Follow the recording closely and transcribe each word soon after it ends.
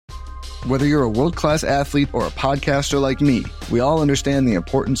Whether you're a world-class athlete or a podcaster like me, we all understand the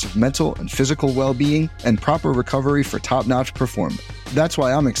importance of mental and physical well-being and proper recovery for top-notch performance. That's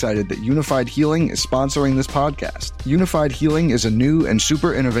why I'm excited that Unified Healing is sponsoring this podcast. Unified Healing is a new and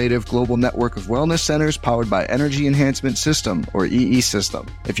super innovative global network of wellness centers powered by Energy Enhancement System, or EE System.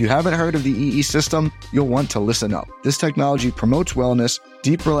 If you haven't heard of the EE System, you'll want to listen up. This technology promotes wellness,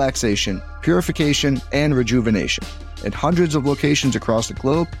 deep relaxation, purification, and rejuvenation. In hundreds of locations across the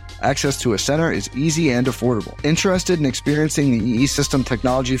globe, access to a center is easy and affordable. Interested in experiencing the EE System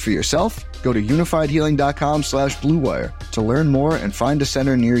technology for yourself? Go to unifiedhealing.com/bluewire to learn more and find a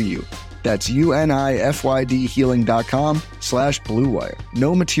center near you. That's unifydhealing.com/bluewire.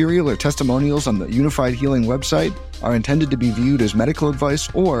 No material or testimonials on the Unified Healing website are intended to be viewed as medical advice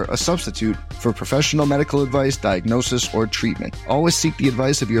or a substitute for professional medical advice, diagnosis, or treatment. Always seek the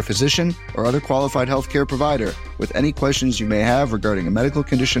advice of your physician or other qualified healthcare provider with any questions you may have regarding a medical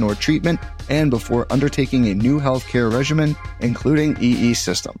condition or treatment and before undertaking a new healthcare regimen, including EE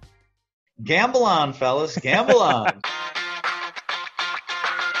System. Gamble on, fellas. Gamble on.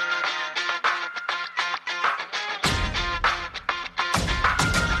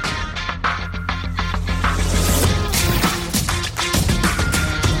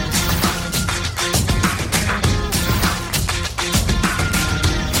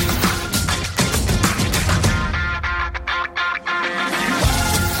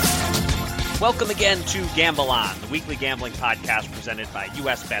 Welcome again to Gamble On, the weekly gambling podcast presented by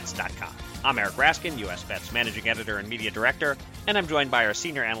USBets.com. I'm Eric Raskin, US Bets Managing Editor and Media Director, and I'm joined by our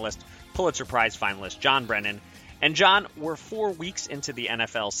Senior Analyst, Pulitzer Prize finalist John Brennan. And John, we're 4 weeks into the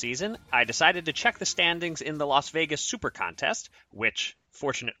NFL season. I decided to check the standings in the Las Vegas Super Contest, which,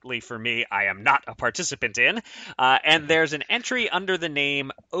 fortunately for me, I am not a participant in. And there's an entry under the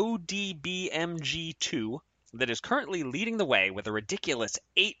name ODBMG2 that is currently leading the way with a ridiculous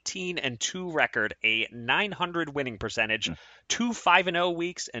 18-2 record, a 900 winning percentage, 2 5-0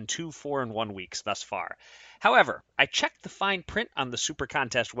 weeks, and 2 4-1 weeks thus far. However, I checked the fine print on the Super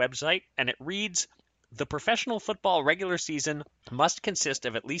Contest website, and it reads, the professional football regular season must consist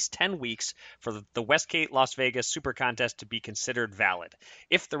of at least 10 weeks for the Westgate Las Vegas Super Contest to be considered valid.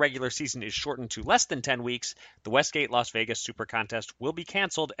 If the regular season is shortened to less than 10 weeks, the Westgate Las Vegas Super Contest will be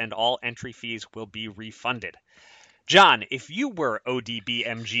canceled and all entry fees will be refunded. John, if you were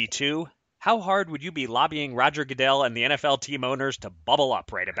ODBMG2, how hard would you be lobbying Roger Goodell and the NFL team owners to bubble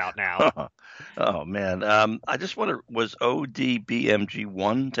up right about now? Oh man. I just wonder, was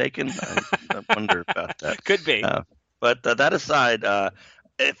ODBMG1 taken? I wonder about that. Could be. But that aside,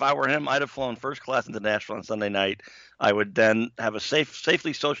 if I were him, I'd have flown first class into Nashville on Sunday night. I would then have a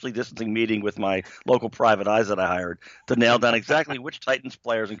safely socially distancing meeting with my local private eyes that I hired to nail down exactly which Titans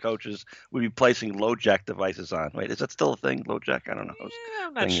players and coaches would be placing LoJack devices on. Wait, is that still a thing, LoJack? I don't know. Yeah,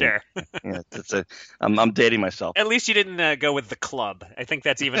 I'm not sure. Yeah, I'm dating myself. At least you didn't go with the club. I think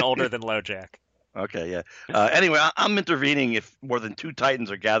that's even older than LoJack. Okay, yeah. Anyway, I'm intervening if more than 2 Titans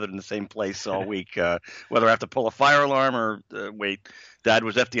are gathered in the same place all week, whether I have to pull a fire alarm or wait. Dad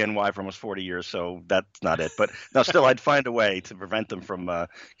was FDNY for almost 40 years, so that's not it. But no, still, I'd find a way to prevent them from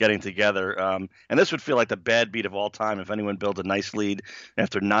getting together. And this would feel like the bad beat of all time if anyone builds a nice lead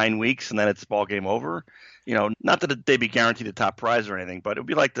after 9 weeks and then it's ball game over. You know, not that they'd be guaranteed a top prize or anything, but it would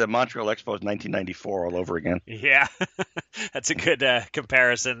be like the Montreal Expos 1994 all over again. Yeah, that's a good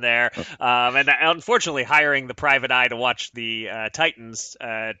comparison there. And unfortunately, hiring the private eye to watch the Titans,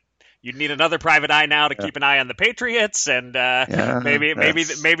 you'd need another private eye now to keep an eye on the Patriots and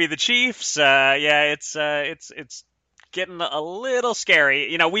maybe the Chiefs. It's getting a little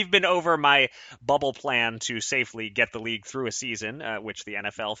scary. You know, we've been over my bubble plan to safely get the league through a season, which the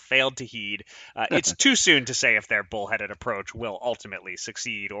NFL failed to heed. It's too soon to say if their bullheaded approach will ultimately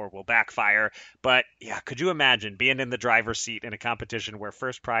succeed or will backfire. But yeah, could you imagine being in the driver's seat in a competition where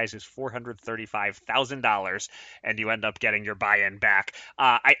first prize is $435,000 and you end up getting your buy-in back?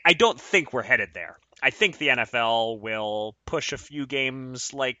 I don't think we're headed there. I think the NFL will push a few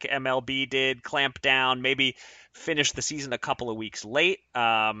games like MLB did, clamp down, maybe finish the season a couple of weeks late.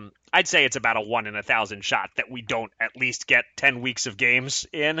 I'd say it's about a 1 in 1,000 shot that we don't at least get 10 weeks of games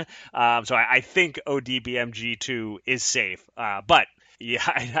in. So I think ODBMG2 is safe. But yeah,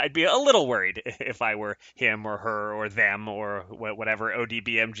 I'd be a little worried if I were him or her or them or whatever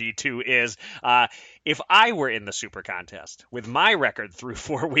ODBMG2 is. If I were in the Super Contest with my record through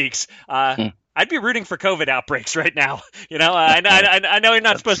 4 weeks, I'd be rooting for COVID outbreaks right now. You know, I know you're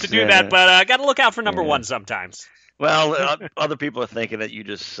not supposed to do that, but got to look out for number one sometimes. Well, other people are thinking that you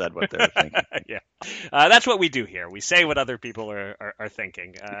just said what they're thinking. Yeah. That's what we do here. We say what other people are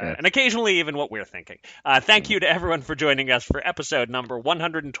thinking, and occasionally even what we're thinking. Thank you to everyone for joining us for episode number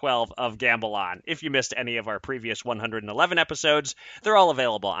 112 of Gamble On. If you missed any of our previous 111 episodes, they're all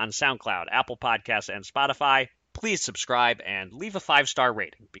available on SoundCloud, Apple Podcasts, and Spotify. Please subscribe and leave a 5-star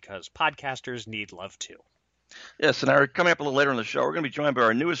rating because podcasters need love too. Yes, and coming up a little later in the show, we're going to be joined by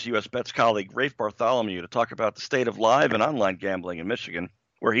our newest U.S. Bets colleague, Rafe Bartholomew, to talk about the state of live and online gambling in Michigan,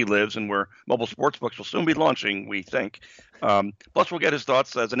 where he lives and where mobile sportsbooks will soon be launching, we think. Plus, we'll get his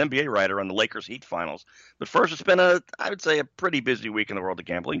thoughts as an NBA writer on the Lakers Heat finals. But first, it's been I would say, a pretty busy week in the world of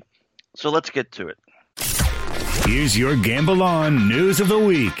gambling. So let's get to it. Here's your Gamble On News of the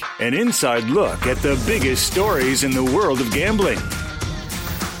Week, an inside look at the biggest stories in the world of gambling.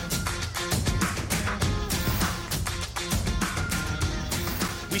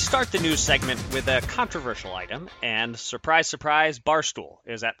 We start the news segment with a controversial item, and surprise, surprise, Barstool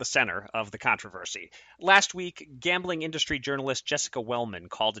is at the center of the controversy. Last week, gambling industry journalist Jessica Wellman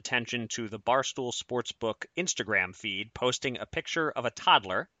called attention to the Barstool Sportsbook Instagram feed, posting a picture of a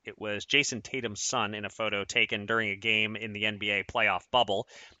toddler. It was Jason Tatum's son in a photo taken during a game in the NBA playoff bubble,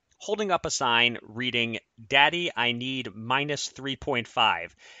 holding up a sign reading, "Daddy, I need minus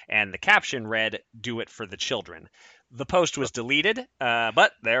 3.5, and the caption read, "Do it for the children." The post was deleted,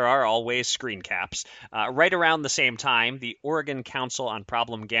 but there are always screen caps. Right around the same time, the Oregon Council on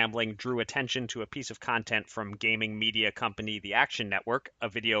Problem Gambling drew attention to a piece of content from gaming media company The Action Network, a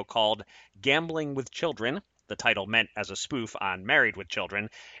video called Gambling with Children, the title meant as a spoof on Married with Children,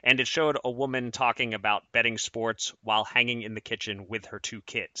 and it showed a woman talking about betting sports while hanging in the kitchen with her 2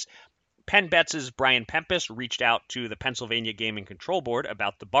 kids. Penn Bets' Brian Pempis reached out to the Pennsylvania Gaming Control Board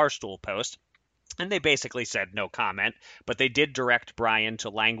about the Barstool post, and they basically said no comment, but they did direct Brian to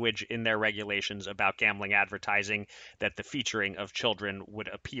language in their regulations about gambling advertising that the featuring of children would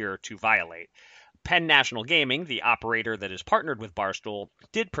appear to violate. Penn National Gaming, the operator that is partnered with Barstool,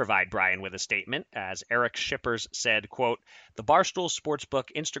 did provide Brian with a statement, as Eric Shippers said, quote, "The Barstool Sportsbook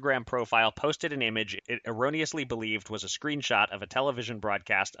Instagram profile posted an image it erroneously believed was a screenshot of a television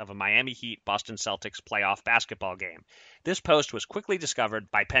broadcast of a Miami Heat-Boston Celtics playoff basketball game. This post was quickly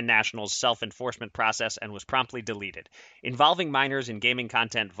discovered by Penn National's self-enforcement process and was promptly deleted. Involving minors in gaming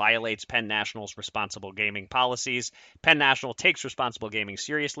content violates Penn National's responsible gaming policies. Penn National takes responsible gaming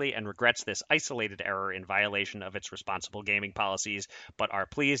seriously and regrets this isolated error in violation of its responsible gaming policies, but are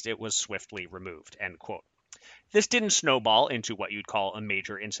pleased it was swiftly removed," end quote. This didn't snowball into what you'd call a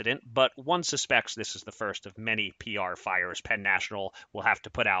major incident, but one suspects this is the first of many PR fires Penn National will have to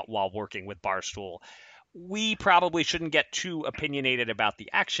put out while working with Barstool. We probably shouldn't get too opinionated about the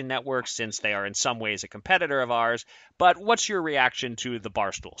Action Network since they are in some ways a competitor of ours, but what's your reaction to the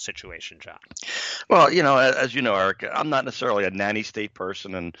Barstool situation, John? Well, as you know, Eric, I'm not necessarily a nanny state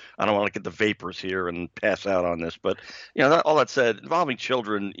person, and I don't want to get the vapors here and pass out on this. But, all that said, involving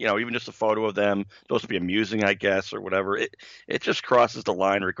children, even just a photo of them, supposed to be amusing, I guess, or whatever, it just crosses the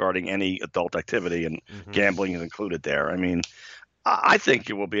line regarding any adult activity, and gambling is included there. I mean, I think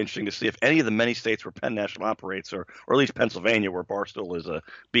it will be interesting to see if any of the many states where Penn National operates, or at least Pennsylvania, where Barstool is a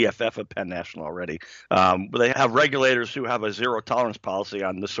BFF of Penn National already, they have regulators who have a zero tolerance policy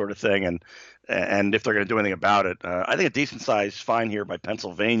on this sort of thing, and if they're going to do anything about it. I think a decent-sized fine here by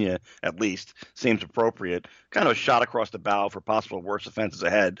Pennsylvania, at least, seems appropriate. Kind of a shot across the bow for possible worse offenses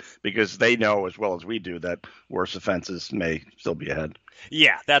ahead, because they know as well as we do that worse offenses may still be ahead.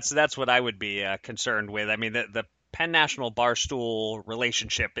 Yeah, that's what I would be concerned with. I mean, the Penn National Barstool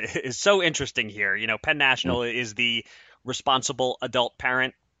relationship is so interesting here. Penn National is the responsible adult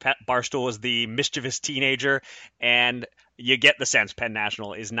parent. Barstool is the mischievous teenager, and you get the sense Penn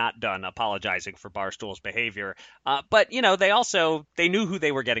National is not done apologizing for Barstool's behavior. But they knew who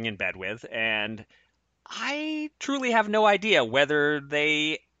they were getting in bed with, and I truly have no idea whether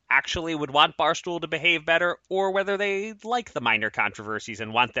they actually would want Barstool to behave better or whether they like the minor controversies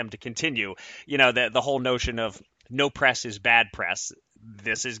and want them to continue. The whole notion of no press is bad press.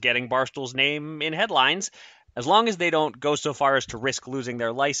 This is getting Barstool's name in headlines. As long as they don't go so far as to risk losing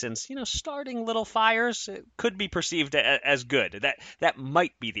their license, starting little fires could be perceived as good. That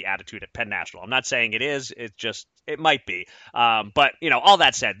might be the attitude at Penn National. I'm not saying it is. It might be. But, all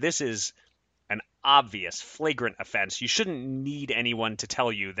that said, this is an obvious, flagrant offense. You shouldn't need anyone to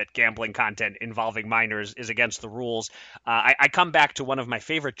tell you that gambling content involving minors is against the rules. I come back to one of my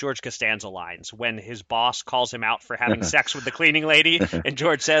favorite George Costanza lines when his boss calls him out for having sex with the cleaning lady, and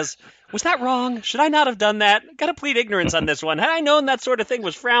George says, "Was that wrong? Should I not have done that? Got to plead ignorance on this one. Had I known that sort of thing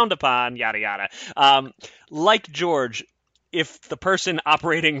was frowned upon," yada, yada. Like George, if the person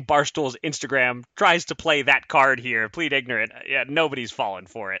operating Barstool's Instagram tries to play that card here, plead ignorant, yeah, nobody's fallen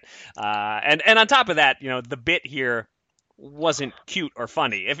for it. And on top of that, the bit here wasn't cute or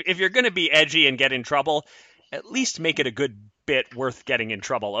funny. If you're going to be edgy and get in trouble, at least make it a good bit worth getting in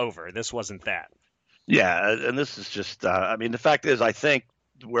trouble over. This wasn't that. Yeah, and this is just, the fact is, I think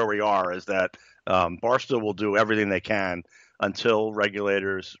where we are is that Barstool will do everything they can until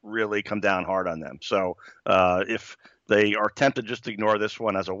regulators really come down hard on them. So if they are tempted just to ignore this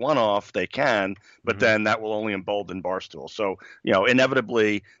one as a one-off, they can, but then that will only embolden Barstool. So,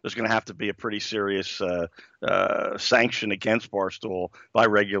 inevitably, there's going to have to be a pretty serious sanction against Barstool by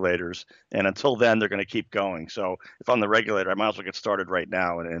regulators. And until then, they're going to keep going. So if I'm the regulator, I might as well get started right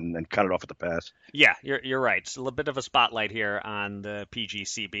now and cut it off at the pass. Yeah, you're right. It's a little bit of a spotlight here on the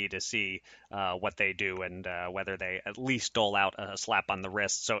PGCB to see what they do and whether they at least dole out a slap on the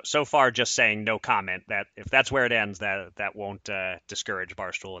wrist. So far, just saying no comment. That if that's where it ends, that won't discourage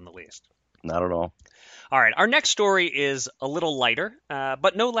Barstool in the least. Not at all. All right, our next story is a little lighter,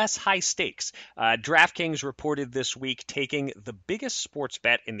 but no less high stakes. DraftKings reported this week taking the biggest sports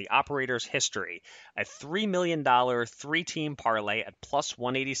bet in the operator's history, a $3 million three-team parlay at plus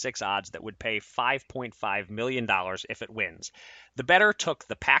 186 odds that would pay $5.5 million if it wins. The bettor took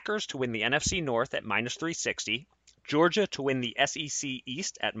the Packers to win the NFC North at minus 360, Georgia to win the SEC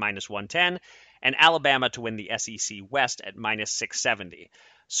East at minus 110, and Alabama to win the SEC West at minus 670.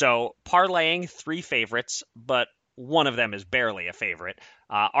 So parlaying three favorites, but one of them is barely a favorite.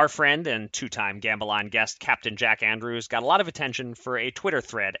 Our friend and two-time Gamble On guest, Captain Jack Andrews, got a lot of attention for a Twitter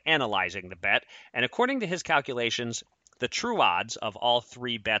thread analyzing the bet, and according to his calculations, the true odds of all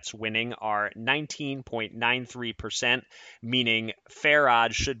three bets winning are 19.93%, meaning fair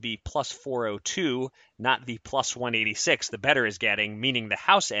odds should be plus 402, not the plus 186 the bettor is getting, meaning the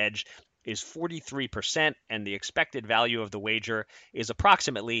house edge is 43%, and the expected value of the wager is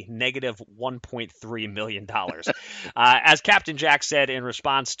approximately negative $1.3 million. As Captain Jack said in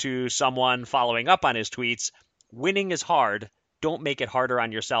response to someone following up on his tweets, winning is hard. Don't make it harder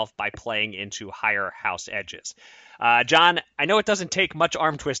on yourself by playing into higher house edges. John, I know it doesn't take much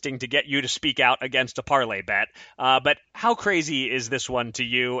arm twisting to get you to speak out against a parlay bet, but how crazy is this one to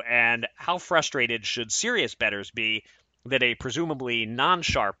you, and how frustrated should serious bettors be that a presumably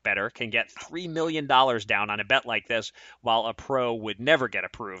non-sharp bettor can get $3 million down on a bet like this, while a pro would never get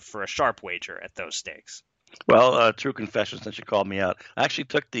approved for a sharp wager at those stakes? Well, true confession, since you called me out, I actually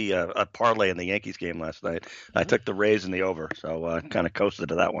took the a parlay in the Yankees game last night. I took the Rays in the over, so kind of coasted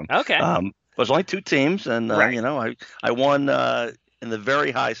to that one. Okay. There's only two teams, and right. I won in the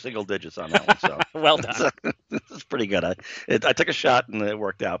very high single digits on that one. So well done. So, this is pretty good. I took a shot and it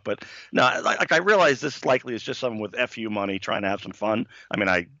worked out. But no, I realize this likely is just someone with FU money trying to have some fun. I mean,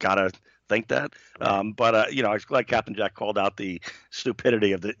 I gotta think that. But I was glad Captain Jack called out the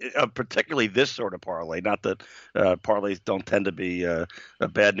stupidity of particularly this sort of parlay. Not that parlays don't tend to be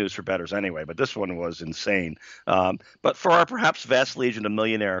bad news for bettors anyway, but this one was insane. But for our perhaps vast legion of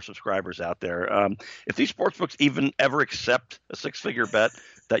millionaire subscribers out there, if these sportsbooks even ever accept a six-figure bet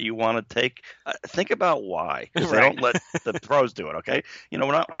that you want to take, think about why. Because they don't let the pros do it, okay? When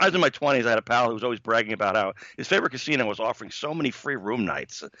I was in my 20s, I had a pal who was always bragging about how his favorite casino was offering so many free room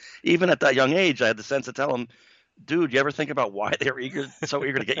nights. Even at that young age, I had the sense to tell him, dude, you ever think about why they were so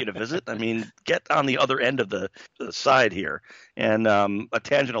eager to get you to visit? I mean, get on the other end of the side here. And a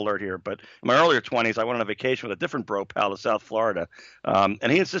tangent alert here, but in my earlier 20s, I went on a vacation with a different bro pal to South Florida.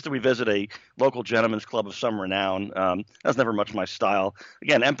 And he insisted we visit a local gentleman's club of some renown. That's never much my style.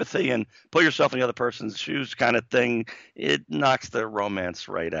 Again, empathy and put yourself in the other person's shoes kind of thing, it knocks the romance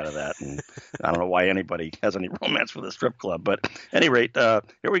right out of that. And I don't know why anybody has any romance with a strip club. But at any rate,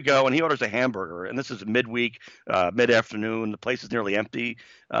 here we go. And he orders a hamburger. And this is midweek, mid-afternoon. The place is nearly empty.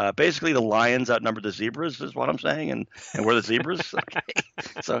 Basically, the lions outnumber the zebras is what I'm saying. And we're the zebras. Okay.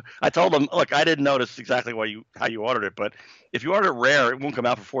 So I told him, look, I didn't notice exactly how you ordered it, but if you order it rare, it won't come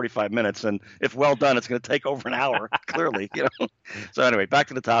out for 45 minutes. And if well done, it's going to take over an hour, clearly. So anyway, back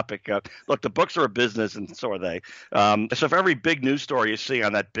to the topic. Look, the books are a business, and so are they. So for every big news story you see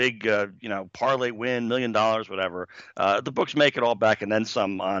on that big, parlay win, $1 million, whatever, the books make it all back and then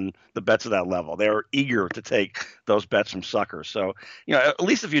some on the bets of that level. They're eager to take those bets from suckers. So, at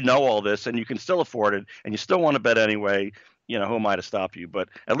least if you know all this and you can still afford it and you still want to bet anyway, who am I to stop you? But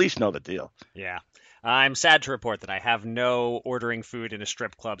at least know the deal. Yeah. I'm sad to report that I have no ordering food in a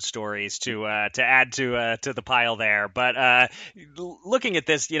strip club stories to add to the pile there. But looking at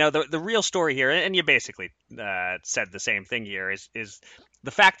this, the real story here, and you basically said the same thing here, is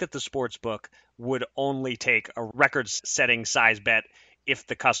the fact that the sports book would only take a record-setting size bet if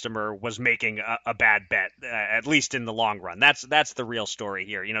the customer was making a bad bet, at least in the long run. That's the real story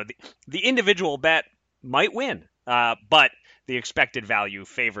here. The individual bet might win, but the expected value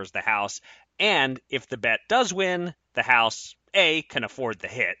favors the house. And if the bet does win, the house, A, can afford the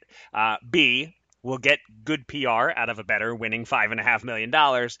hit, B, will get good PR out of a bettor winning $5.5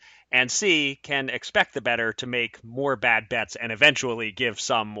 million, and C, can expect the bettor to make more bad bets and eventually give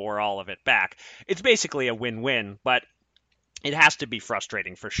some or all of it back. It's basically a win-win, but it has to be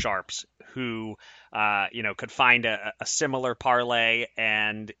frustrating for sharps who, could find a similar parlay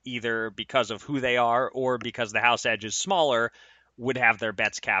and either because of who they are or because the house edge is smaller would have their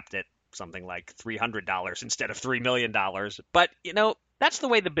bets capped at something like $300 instead of $3 million. But, that's the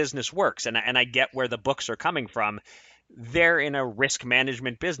way the business works. And I get where the books are coming from. They're in a risk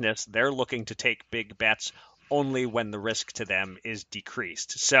management business. They're looking to take big bets only when the risk to them is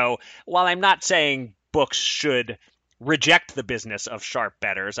decreased. So while I'm not saying books should reject the business of sharp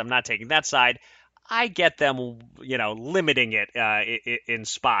bettors, I'm not taking that side. I get them, limiting it in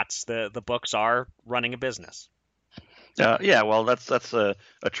spots. The books are running a business. Yeah, well, that's a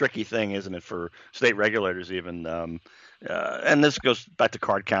tricky thing, isn't it, for state regulators even. And this goes back to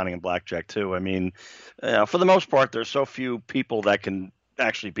card counting and blackjack too. I mean, for the most part, there's so few people that can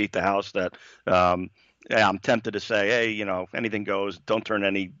actually beat the house that I'm tempted to say, hey, anything goes. Don't turn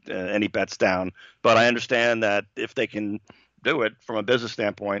any bets down. But I understand that if they can do it from a business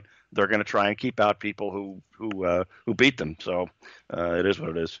standpoint, they're going to try and keep out people who beat them. So it is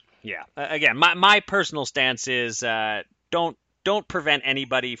what it is. Yeah. Again, my personal stance is don't prevent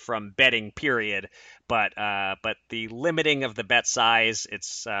anybody from betting, period. But the limiting of the bet size,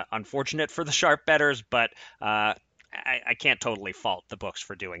 it's unfortunate for the sharp bettors, but I can't totally fault the books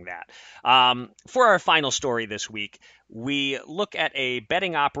for doing that. For our final story this week, we look at a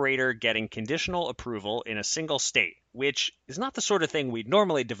betting operator getting conditional approval in a single state, which is not the sort of thing we'd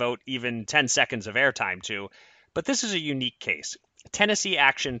normally devote even 10 seconds of airtime to, but this is a unique case. Tennessee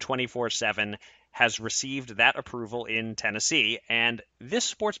Action 24/7 has received that approval in Tennessee, and this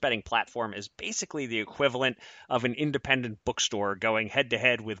sports betting platform is basically the equivalent of an independent bookstore going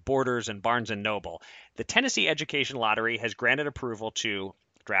head-to-head with Borders and Barnes & Noble. The Tennessee Education Lottery has granted approval to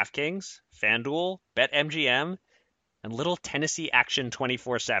DraftKings, FanDuel, BetMGM, and Little Tennessee Action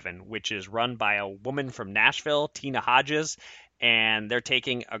 24/7, which is run by a woman from Nashville, Tina Hodges, and they're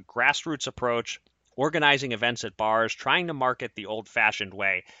taking a grassroots approach, organizing events at bars, trying to market the old-fashioned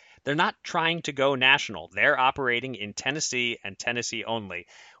way. They're not trying to go national. They're operating in Tennessee and Tennessee only.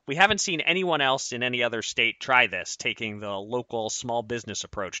 We haven't seen anyone else in any other state try this, taking the local small business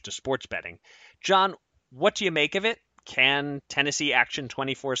approach to sports betting. John, what do you make of it? Can Tennessee Action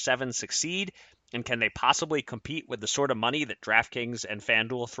 24/7 succeed? And can they possibly compete with the sort of money that DraftKings and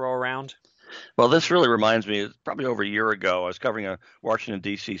FanDuel throw around? Well, this really reminds me, probably over a year ago, I was covering a Washington,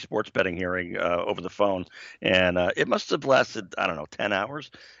 D.C. sports betting hearing over the phone, and it must have lasted, 10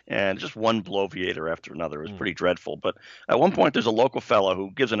 hours, and just one bloviator after another. It was pretty dreadful. But at one point, there's a local fellow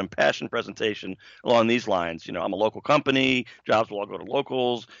who gives an impassioned presentation along these lines. I'm a local company, jobs will all go to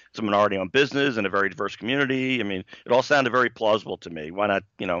locals, it's a minority-owned business in a very diverse community. I mean, it all sounded very plausible to me. Why not,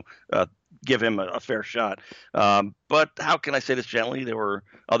 give him a fair shot. But how can I say this gently? There were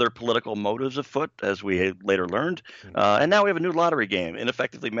other political motives afoot, as we had later learned. And now we have a new lottery game,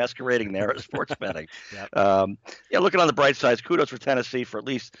 ineffectively masquerading there as sports betting. Yep. Looking on the bright side, kudos for Tennessee for at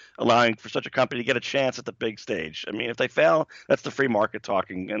least allowing for such a company to get a chance at the big stage. I mean, if they fail, that's the free market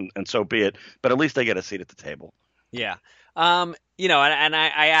talking, and so be it. But at least they get a seat at the table. Yeah. And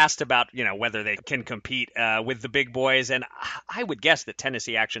I asked about, whether they can compete with the big boys, and I would guess that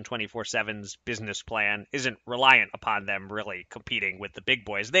Tennessee Action 24/7's business plan isn't reliant upon them really competing with the big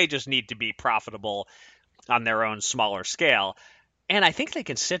boys. They just need to be profitable on their own smaller scale. And I think they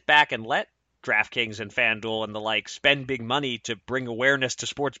can sit back and let DraftKings and FanDuel and the like spend big money to bring awareness to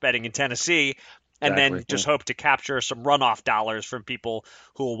sports betting in Tennessee, and then just hope to capture some runoff dollars from people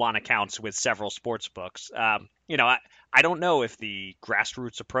who will want accounts with several sports books. I don't know if the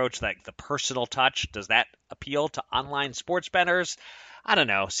grassroots approach, like the personal touch, does that appeal to online sports bettors? I don't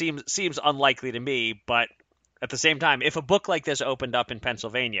know. Seems unlikely to me, but at the same time, if a book like this opened up in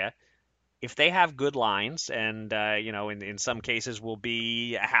Pennsylvania, if they have good lines and, in some cases will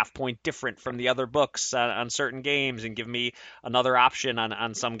be a half point different from the other books on certain games and give me another option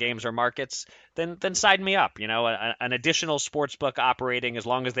on some games or markets, then sign me up. An additional sports book operating, as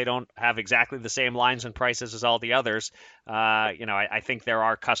long as they don't have exactly the same lines and prices as all the others. I think there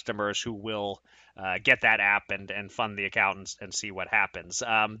are customers who will get that app and fund the account and see what happens.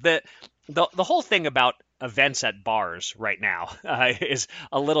 The whole thing about events at bars right now is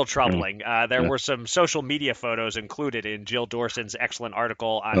a little troubling. There were some social media photos included in Jill Dorson's excellent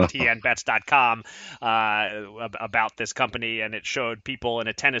article on tnbets.com about this company, and it showed people in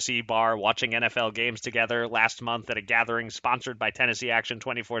a Tennessee bar watching NFL games together last month at a gathering sponsored by Tennessee Action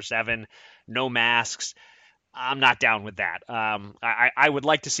 24/7, no masks. I'm not down with that. I would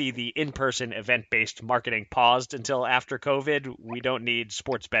like to see the in-person event-based marketing paused until after COVID. We don't need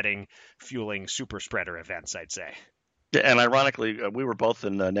sports betting fueling super spreader events, I'd say. Yeah, and ironically, we were both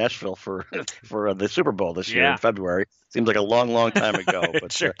in Nashville for the Super Bowl this year in February. Seems like a long time ago. But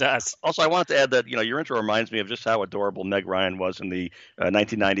it sure does. Also, I wanted to add that your intro reminds me of just how adorable Meg Ryan was in the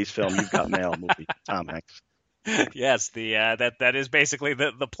 1990s film You've Got Mail movie, Tom Hanks. Yes, that is basically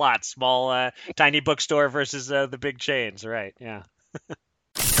the plot. Small, tiny bookstore versus the big chains, right? Yeah.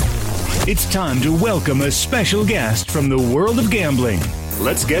 It's time to welcome a special guest from the world of gambling.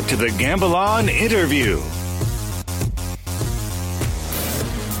 Let's get to the Gamble On interview.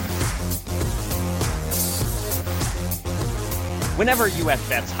 Whenever US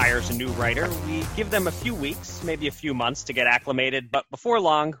Bets hires a new writer, we give them a few weeks, maybe a few months to get acclimated, but before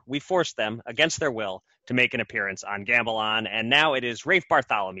long, we force them, against their will, to make an appearance on Gamble On, and now it is Rafe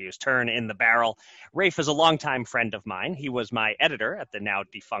Bartholomew's turn in the barrel. Rafe is a longtime friend of mine. He was my editor at the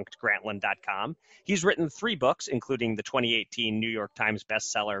now-defunct Grantland.com. He's written 3 books, including the 2018 New York Times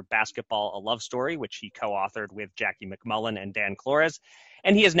bestseller Basketball, A Love Story, which he co-authored with Jackie McMullen and Dan Klores.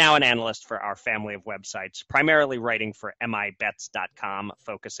 And he is now an analyst for our family of websites, primarily writing for mibets.com,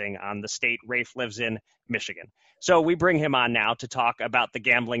 focusing on the state Rafe lives in, Michigan. So we bring him on now to talk about the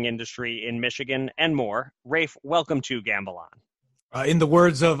gambling industry in Michigan and more. Rafe, welcome to Gamble On. In the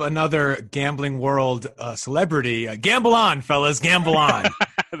words of another gambling world celebrity, gamble on, fellas, gamble on.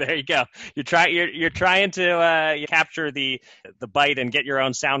 There you go. You're trying to capture the bite and get your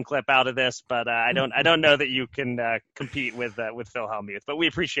own sound clip out of this, but I don't know that you can compete with Phil Hellmuth. But we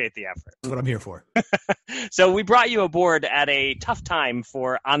appreciate the effort. That's what I'm here for. So we brought you aboard at a tough time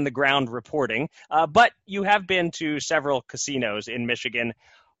for on the ground reporting, but you have been to several casinos in Michigan.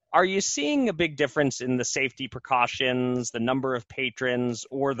 Are you seeing a big difference in the safety precautions, the number of patrons,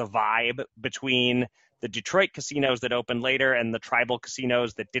 or the vibe between the Detroit casinos that opened later and the tribal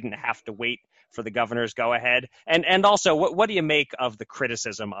casinos that didn't have to wait for the governor's go-ahead? And also, what do you make of the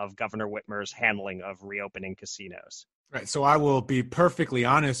criticism of Governor Whitmer's handling of reopening casinos? Right. So I will be perfectly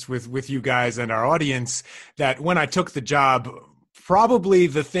honest with you guys and our audience that when I took the job, probably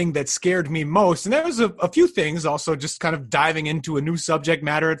the thing that scared me most, and there was a few things also, just kind of diving into a new subject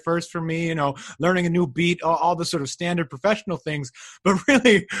matter at first for me, learning a new beat, all the sort of standard professional things. But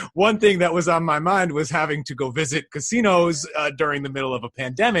really one thing that was on my mind was having to go visit casinos during the middle of a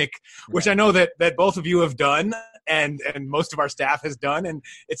pandemic, which I know that both of you have done and most of our staff has done. And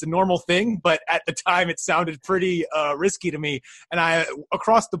it's a normal thing, but at the time it sounded pretty risky to me. And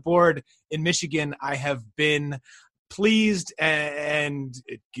across the board in Michigan, I have been pleased, and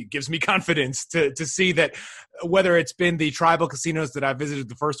it gives me confidence to see that whether it's been the tribal casinos that I visited,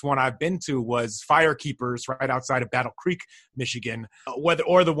 the first one I've been to was Firekeepers right outside of Battle Creek, Michigan,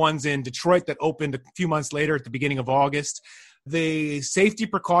 or the ones in Detroit that opened a few months later at the beginning of August. The safety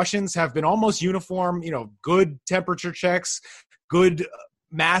precautions have been almost uniform, good temperature checks, good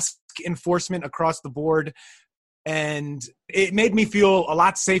mask enforcement across the board. And it made me feel a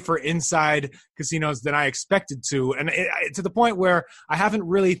lot safer inside casinos than I expected to. And to the point where I haven't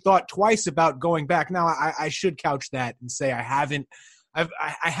really thought twice about going back. Now, I should couch that and say I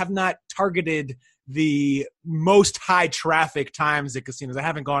have not targeted the most high traffic times at casinos. I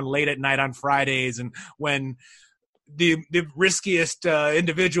haven't gone late at night on Fridays and when the riskiest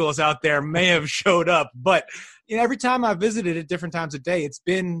individuals out there may have showed up. But every time I visited at different times of day,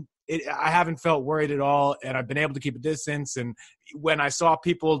 I haven't felt worried at all, and I've been able to keep a distance. And when I saw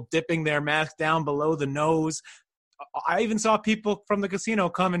people dipping their mask down below the nose, I even saw people from the casino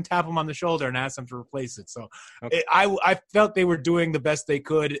come and tap them on the shoulder and ask them to replace it. So okay. I felt they were doing the best they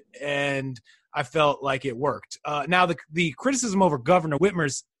could, and I felt like it worked. Now, the criticism over Governor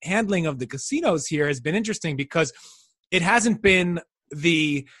Whitmer's handling of the casinos here has been interesting because it hasn't been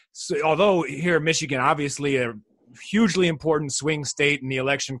although here in Michigan, obviously a hugely important swing state in the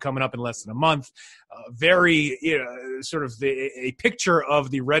election coming up in less than a month, very sort of a picture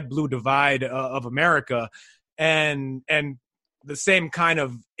of the red-blue divide of America, and the same kind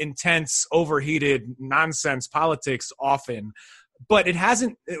of intense, overheated nonsense politics often. But it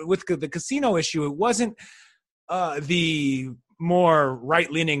hasn't, with the casino issue, it wasn't the more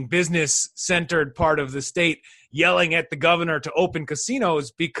right-leaning business-centered part of the state yelling at the governor to open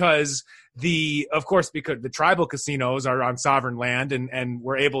casinos, because Of course, because the tribal casinos are on sovereign land and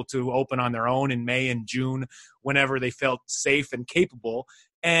were able to open on their own in May and June whenever they felt safe and capable.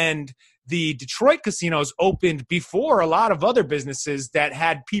 And the Detroit casinos opened before a lot of other businesses that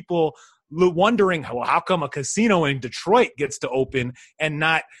had people wondering, well, how come a casino in Detroit gets to open and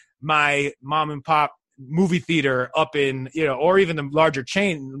not my mom and pop movie theater up in, or even the larger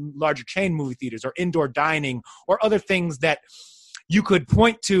chain movie theaters or indoor dining or other things that you could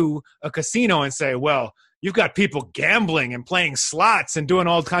point to a casino and say, well, you've got people gambling and playing slots and doing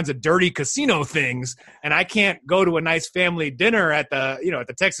all kinds of dirty casino things, and I can't go to a nice family dinner at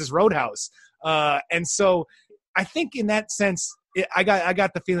the Texas Roadhouse. And so I think in that sense, I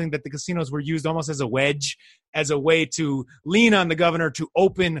got the feeling that the casinos were used almost as a wedge, as a way to lean on the governor to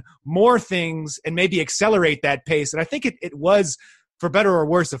open more things and maybe accelerate that pace. And I think it was, for better or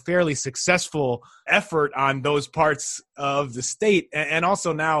worse, a fairly successful effort on those parts of the state. And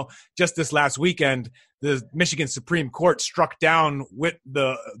also now, just this last weekend, the Michigan Supreme Court struck down with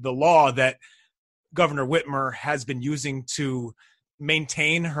the law that Governor Whitmer has been using to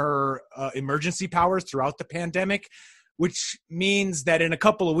maintain her emergency powers throughout the pandemic, which means that in a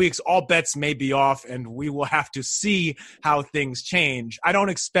couple of weeks, all bets may be off and we will have to see how things change. I don't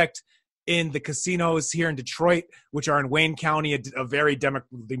expect in the casinos here in Detroit, which are in Wayne County,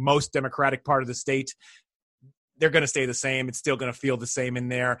 the most democratic part of the state, they're going to stay the same. It's still going to feel the same in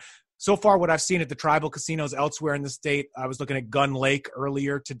there. So far, what I've seen at the tribal casinos elsewhere in the state, I was looking at Gun Lake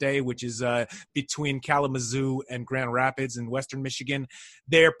earlier today, which is between Kalamazoo and Grand Rapids in western Michigan.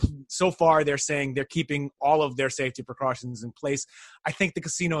 So far, they're saying they're keeping all of their safety precautions in place. I think the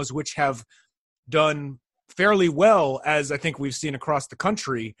casinos, which have done fairly well, as I think we've seen across the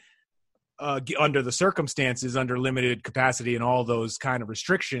country, under the circumstances, under limited capacity and all those kind of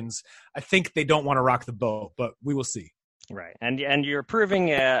restrictions, I think they don't want to rock the boat, but we will see. Right. And you're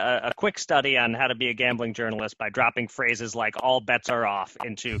proving a quick study on how to be a gambling journalist by dropping phrases like all bets are off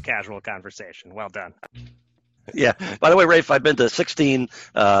into casual conversation. Well done. Yeah. By the way, Rafe, I've been to 16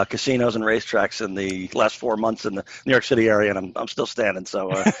 casinos and racetracks in the last 4 months in the New York City area, and I'm still standing,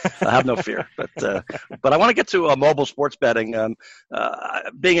 so I have no fear. But I want to get to mobile sports betting.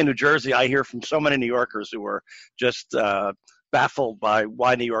 Being in New Jersey, I hear from so many New Yorkers who are just baffled by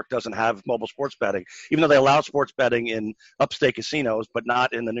why New York doesn't have mobile sports betting, even though they allow sports betting in upstate casinos, but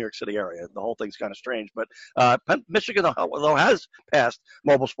not in the New York City area. The whole thing's kind of strange. But Michigan, though, has passed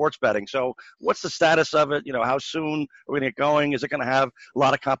mobile sports betting. So what's the status of it? How soon are we going to get going? Is it going to have a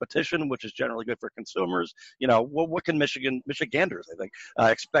lot of competition, which is generally good for consumers? What can Michiganders, I think,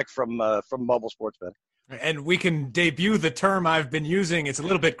 expect from mobile sports betting? And we can debut the term I've been using. It's a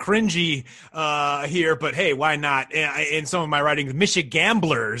little bit cringy here, but hey, why not? In some of my writings,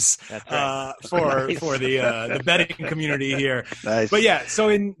 Michigamblers for the betting community here. Nice. But yeah, so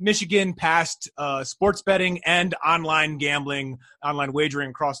in Michigan, passed sports betting and online gambling, online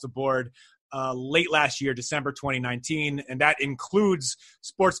wagering across the board late last year, December 2019, and that includes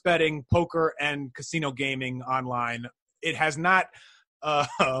sports betting, poker, and casino gaming online. It has not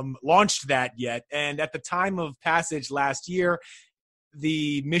launched that yet. And at the time of passage last year,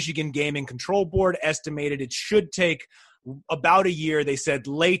 the Michigan Gaming Control Board estimated it should take about a year. They said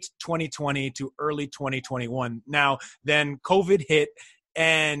late 2020 to early 2021. Now, then COVID hit,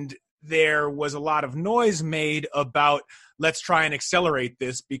 and there was a lot of noise made about let's try and accelerate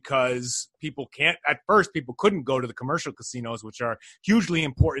this because people couldn't go to the commercial casinos, which are hugely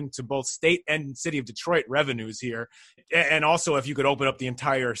important to both state and city of Detroit revenues here. And also, if you could open up the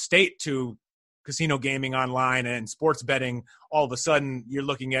entire state to casino gaming online and sports betting, all of a sudden you're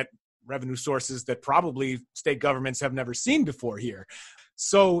looking at revenue sources that probably state governments have never seen before here.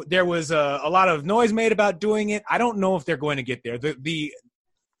 So there was a lot of noise made about doing it. I don't know if they're going to get there.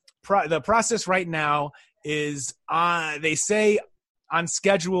 The process right now is they say on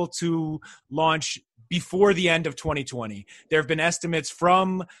schedule to launch before the end of 2020. There have been estimates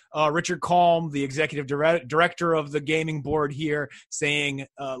from Richard Kalm, the executive director of the gaming board here, saying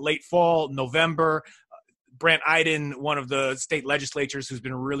late fall, November. Brent Iden, one of the state legislators who's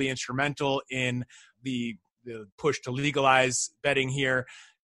been really instrumental in the push to legalize betting here,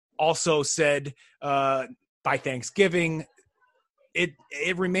 also said by Thanksgiving.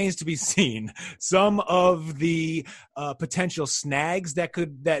 It remains to be seen. Some of the potential snags that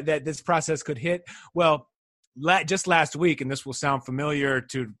this process could hit. Well, just last week, and this will sound familiar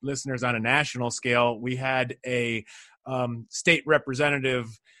to listeners on a national scale, we had a state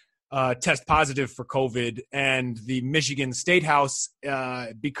representative test positive for COVID, and the Michigan State House,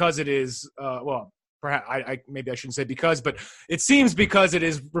 because it is perhaps maybe I shouldn't say because, but it seems because it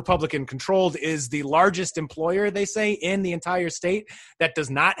is Republican controlled, is the largest employer, they say, in the entire state that does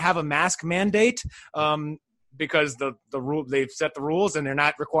not have a mask mandate, because the rule, they've set the rules and they're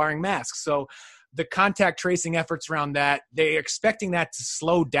not requiring masks. So the contact tracing efforts around that, they're expecting that to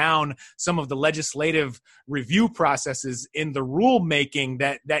slow down some of the legislative review processes in the rulemaking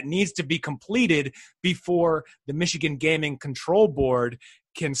that needs to be completed before the Michigan Gaming Control Board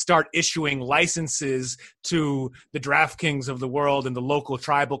can start issuing licenses to the DraftKings of the world and the local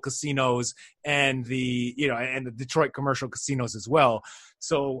tribal casinos and the Detroit commercial casinos as well.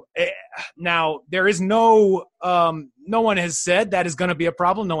 So now there is no one has said that is going to be a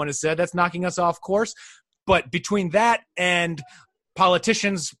problem. No one has said that's knocking us off course. But between that and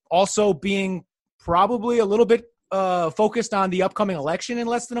politicians also being probably a little bit focused on the upcoming election in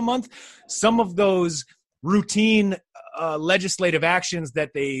less than a month, some of those routine legislative actions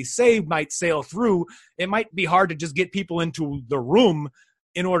that they say might sail through, it might be hard to just get people into the room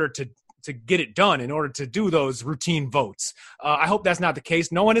in order to get it done, in order to do those routine votes. I hope that's not the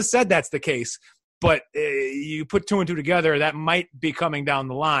case. No one has said that's the case, but you put two and two together, that might be coming down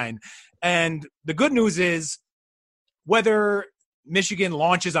the line. And the good news is, whether Michigan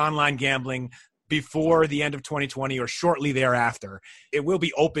launches online gambling before the end of 2020 or shortly thereafter, it will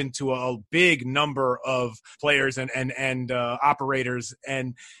be open to a big number of players and operators.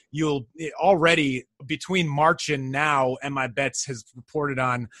 And you'll already, between March and now, MIBets has reported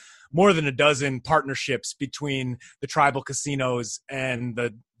on more than a dozen partnerships between the tribal casinos and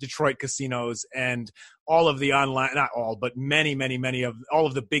the Detroit casinos and all of the online, not all, but many of all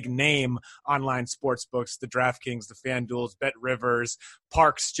of the big name online sports books, the DraftKings, the FanDuels, BetRivers.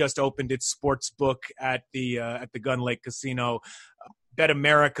 Parks just opened its sports book at the Gun Lake Casino. Bet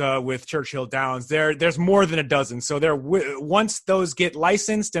America with Churchill Downs. There's more than a dozen. So once those get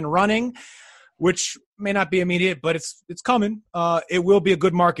licensed and running, which may not be immediate, but it's coming. It will be a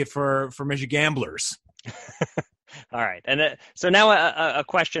good market for Michigan gamblers. All right. And so now a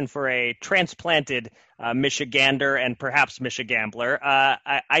question for a transplanted Michigander and perhaps Michigambler.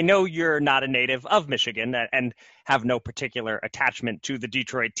 I know you're not a native of Michigan and have no particular attachment to the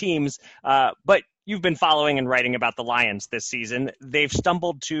Detroit teams, but you've been following and writing about the Lions this season. They've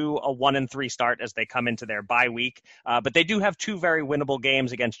stumbled to a 1-3 start as they come into their bye week, but they do have two very winnable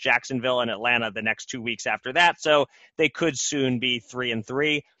games against Jacksonville and Atlanta the next 2 weeks after that, so they could soon be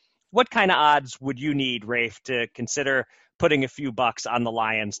 3-3. What kind of odds would you need, Rafe, to consider putting a few bucks on the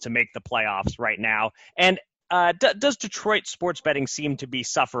Lions to make the playoffs right now? And does Detroit sports betting seem to be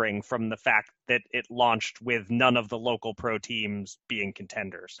suffering from the fact that it launched with none of the local pro teams being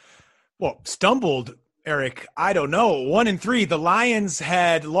contenders? Well, stumbled, Eric, I don't know. 1-3, the Lions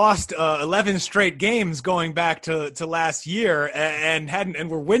had lost 11 straight games going back to last year and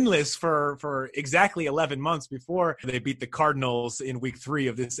were winless for exactly 11 months before they beat the Cardinals in week 3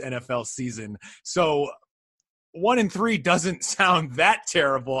 of this NFL season. So 1-3 doesn't sound that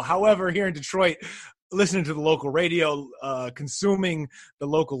terrible. However, here in Detroit, listening to the local radio, consuming the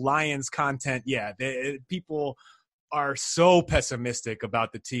local Lions content, people are so pessimistic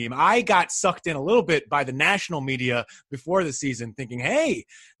about the team. I got sucked in a little bit by the national media before the season thinking, hey,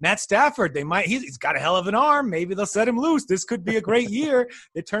 Matt Stafford, he's got a hell of an arm. Maybe they'll set him loose. This could be a great year.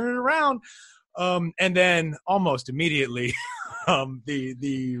 They turn it around. And then almost immediately,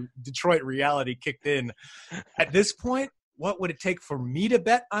 the Detroit reality kicked in. At this point, what would it take for me to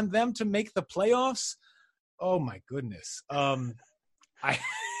bet on them to make the playoffs? Oh my goodness.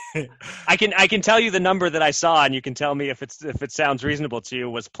 I can tell you the number that I saw, and you can tell me if it sounds reasonable to you.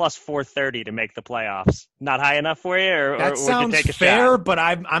 Was plus 430 to make the playoffs. Not high enough for you, or that would sounds you take a fair, shot? But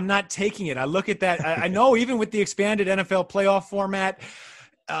I'm not taking it. I look at that. I know even with the expanded NFL playoff format,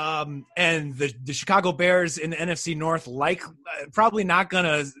 and the Chicago Bears in the NFC North, probably not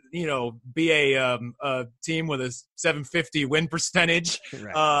gonna be a team with a 750 win percentage.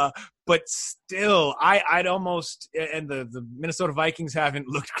 Right. But still, I'd almost, and the Minnesota Vikings haven't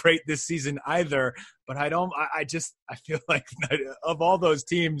looked great this season either. But I feel like of all those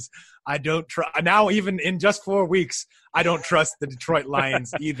teams, I don't trust now. Even in just 4 weeks, I don't trust the Detroit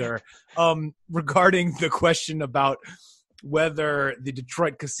Lions either. Regarding the question about whether the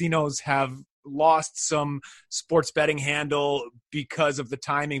Detroit casinos have lost some sports betting handle because of the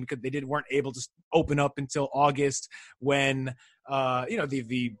timing, because they weren't able to open up until August when I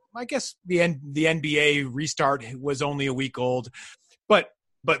guess the NBA restart was only a week old, but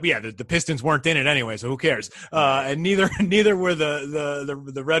yeah, the Pistons weren't in it anyway, so who cares? And neither were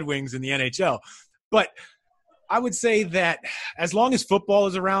the Red Wings in the NHL. But I would say that as long as football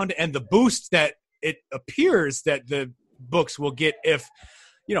is around and the boost that it appears that the books will get if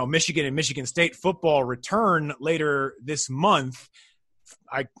Michigan and Michigan State football return later this month,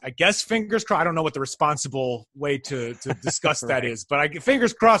 I guess fingers crossed. I don't know what the responsible way to discuss that is, but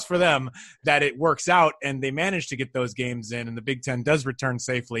fingers crossed for them that it works out and they manage to get those games in and the Big Ten does return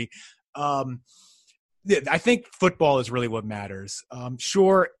safely. I think football is really what matters.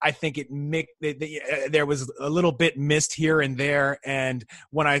 Sure, I think there was a little bit missed here and there, and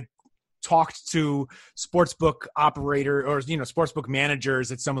when I talked to sportsbook operator or sportsbook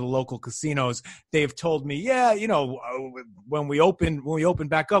managers at some of the local casinos, they've told me, when we opened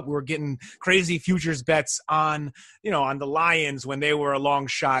back up, we were getting crazy futures bets on the Lions when they were a long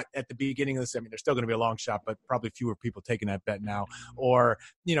shot at the beginning of this. I mean, they're still going to be a long shot, but probably fewer people taking that bet now. Or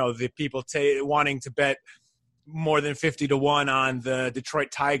the people wanting to bet more than 50-1 on the Detroit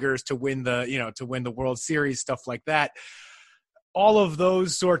Tigers to win the World Series, stuff like that. All of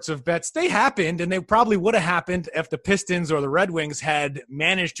those sorts of bets, they happened, and they probably would have happened if the Pistons or the Red Wings had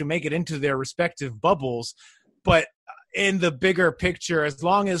managed to make it into their respective bubbles. But in the bigger picture, as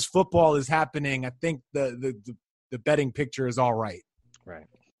long as football is happening, I think the betting picture is all right. Right.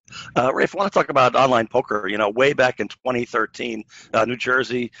 Rafe, I want to talk about online poker. Way back in 2013, New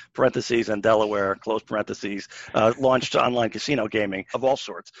Jersey, parentheses, and Delaware, close parentheses, launched online casino gaming of all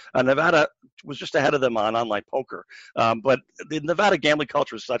sorts. Nevada was just ahead of them on online poker. But the Nevada gambling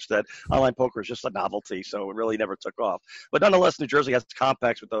culture is such that online poker is just a novelty, so it really never took off. But nonetheless, New Jersey has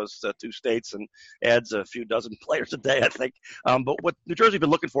compacts with those two states and adds a few dozen players a day, I think. But what New Jersey has been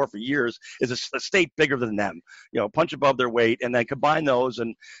looking for years is a state bigger than them, punch above their weight, and then combine those.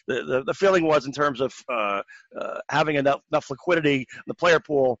 And the feeling was, in terms of having enough liquidity in the player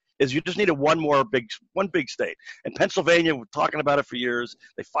pool, is you just needed one big state. And Pennsylvania, we're talking about it for years.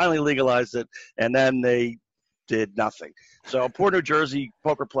 They finally legalized it, and then they did nothing. So poor New Jersey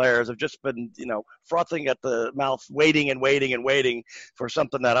poker players have just been, frothing at the mouth, waiting and waiting and waiting for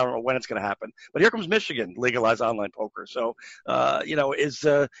something that I don't know when it's going to happen. But here comes Michigan, legalize online poker. So,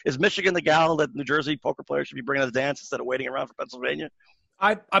 is Michigan the gal that New Jersey poker players should be bringing to the dance instead of waiting around for Pennsylvania?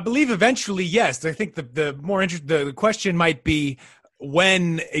 I believe eventually, yes. I think the question might be,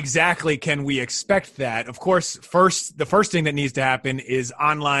 when exactly can we expect that? Of course, the first thing that needs to happen is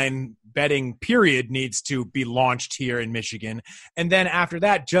online betting period needs to be launched here in Michigan. And then after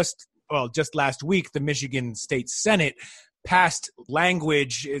that, just last week, the Michigan State Senate passed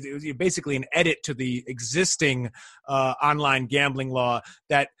language, basically an edit to the existing online gambling law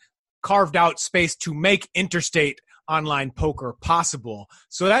that carved out space to make interstate online poker possible.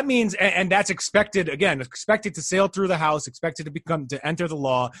 So that means, and that's expected to sail through the House, expected to enter the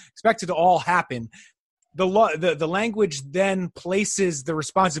law, expected to all happen. The law, the language then places the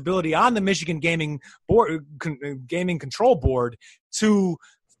responsibility on the Michigan Gaming Control Board to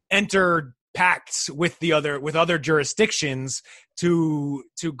enter pacts with other jurisdictions to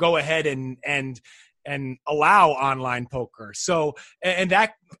go ahead and allow online poker. So, and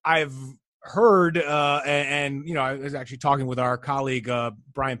that I've heard, and I was actually talking with our colleague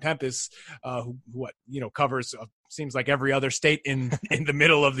Brian Pempis, who covers seems like every other state in the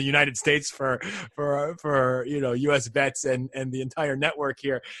middle of the United States for U.S. bets and the entire network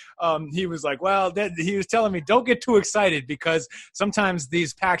here. He was like, he was telling me, don't get too excited because sometimes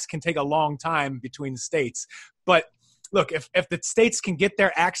these pacts can take a long time between states. But look, if the states can get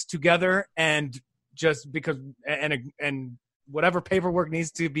their acts together and just because and whatever paperwork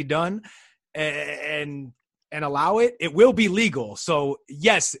needs to be done and allow it, it will be legal. So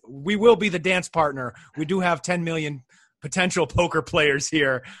yes, we will be the dance partner. We do have 10 million potential poker players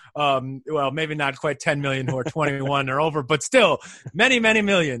here. Well, maybe not quite 10 million who are 21 or over, but still many, many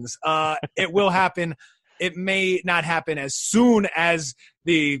millions. It will happen. It may not happen as soon as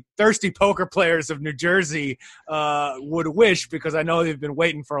the thirsty poker players of New Jersey would wish, because I know they've been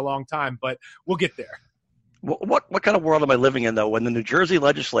waiting for a long time, but we'll get there. What kind of world am I living in, though, when the New Jersey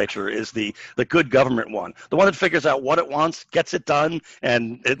legislature is the good government one, the one that figures out what it wants, gets it done,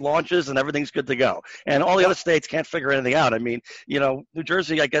 and it launches, and everything's good to go, and all the other states can't figure anything out? I mean, New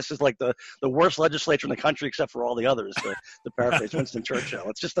Jersey, I guess, is like the worst legislature in the country except for all the others, to paraphrase Winston Churchill.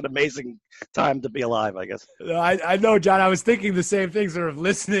 It's just an amazing time to be alive, I guess. I know, John. I was thinking the same thing, sort of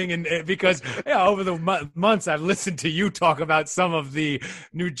listening, and because over the months I've listened to you talk about some of the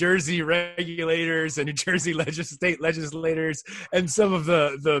New Jersey regulators and New Jersey state legislators and some of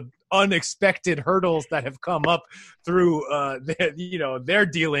the unexpected hurdles that have come up through their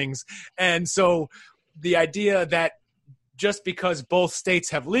dealings. And so the idea that just because both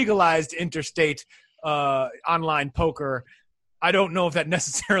states have legalized interstate online poker, I don't know if that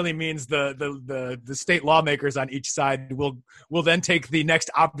necessarily means the state lawmakers on each side will then take the next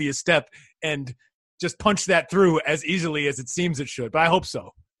obvious step and just punch that through as easily as it seems it should. But I hope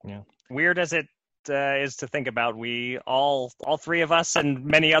so. Yeah. Weird as it is to think about, we all three of us and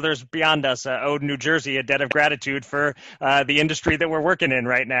many others beyond us owed New Jersey a debt of gratitude for the industry that we're working in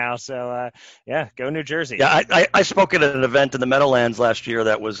right now. So go New Jersey. Yeah, I spoke at an event in the Meadowlands last year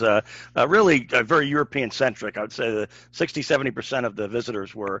that was really very European centric. I would say that 60-70% of the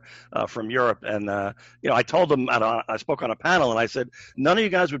visitors were from Europe, and I told them I spoke on a panel and I said none of you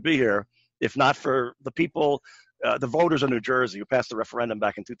guys would be here if not for the people. The voters of New Jersey who passed the referendum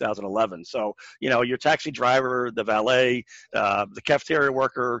back in 2011. So, your taxi driver, the valet, the cafeteria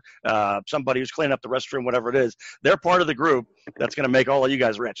worker, somebody who's cleaning up the restroom, whatever it is, they're part of the group that's going to make all of you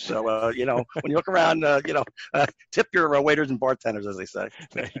guys rich. So, when you look around, tip your waiters and bartenders, as they say.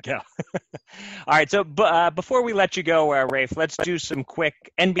 There you go. All right. So before we let you go, Rafe, let's do some quick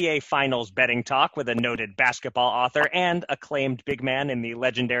NBA Finals betting talk with a noted basketball author and acclaimed big man in the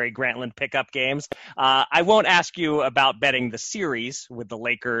legendary Grantland pickup games. I won't ask you about betting the series with the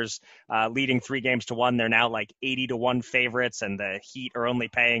Lakers leading 3-1. They're now like 80-1 favorites, and the Heat are only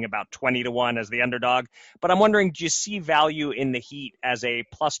paying about 20-1 as the underdog. But I'm wondering, do you see value in the Heat as a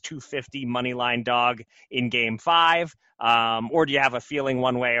plus 250 money line dog in Game 5? Or do you have a feeling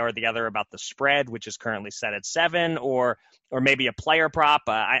one way or the other about the spread, which is currently set at 7, or maybe a player prop?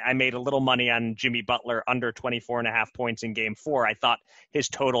 I made a little money on Jimmy Butler under 24.5 points in Game 4. I thought his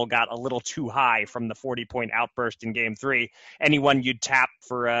total got a little too high from the 40-point outburst in Game 3. Anyone you'd tap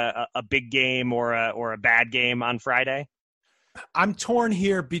for a big game or a bad game on Friday? I'm torn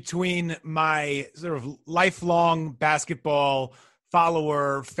here between my sort of lifelong basketball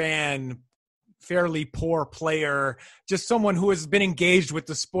follower, fan, fairly poor player, just someone who has been engaged with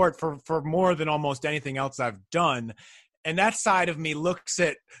the sport for more than almost anything else I've done. And that side of me looks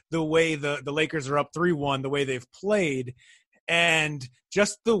at the way the Lakers are up 3-1, the way they've played, and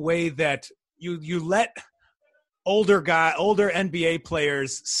just the way that you let older NBA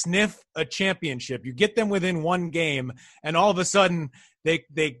players sniff a championship. You get them within one game, and all of a sudden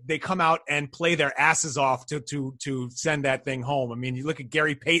they come out and play their asses off to send that thing home. I mean, you look at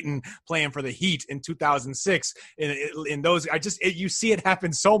Gary Payton playing for the Heat in 2006. In those, you see it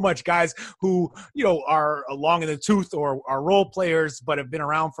happen so much. Guys who are long in the tooth or are role players but have been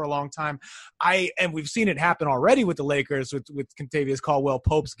around for a long time. And we've seen it happen already with the Lakers with Kentavious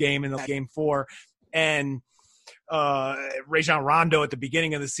Caldwell-Pope's game in Game 4, and Rajon Rondo at the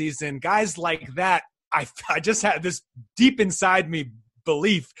beginning of the season. Guys like that, I just have this deep inside me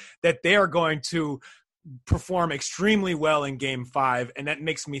belief that they are going to perform extremely well in Game 5, and that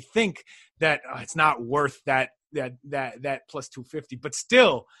makes me think that it's not worth that plus 250. But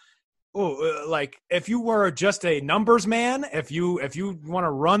still, like if you were just a numbers man, if you want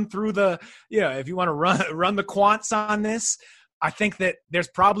to run through if you want to run the quants on this, I think that there's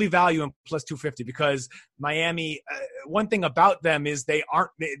probably value in plus 250 because Miami, one thing about them is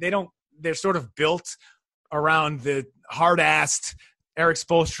they're sort of built around the hard-assed Eric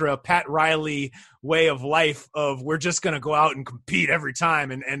Spoelstra, Pat Riley way of life of we're just going to go out and compete every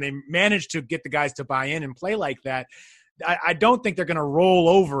time. And they managed to get the guys to buy in and play like that. I don't think they're going to roll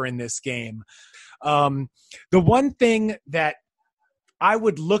over in this game. The one thing that I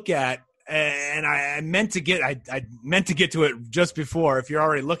would look at, and I meant to get to it just before. If you're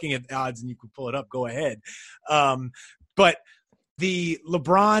already looking at odds and you can pull it up, go ahead. But the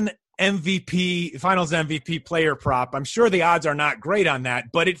LeBron Finals MVP player prop, I'm sure the odds are not great on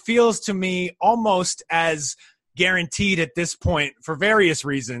that, but it feels to me almost as guaranteed at this point for various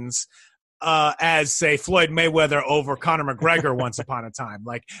reasons as, say, Floyd Mayweather over Conor McGregor once upon a time.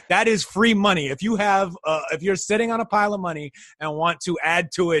 Like, that is free money. If you're sitting on a pile of money and want to add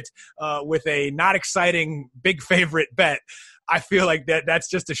to it with a not exciting big favorite bet, I feel like that's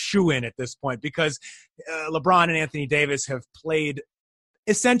just a shoe-in at this point because LeBron and Anthony Davis have played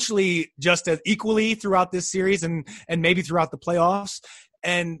essentially just as equally throughout this series and maybe throughout the playoffs.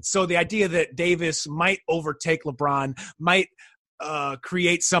 And so the idea that Davis might overtake LeBron might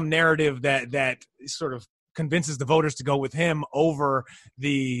create some narrative that sort of convinces the voters to go with him over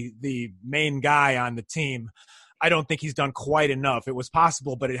the main guy on the team. I don't think he's done quite enough. It was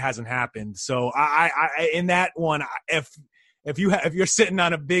possible, but it hasn't happened. So I in that one, if you're sitting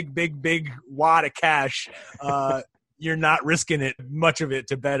on a big wad of cash, you're not risking much of it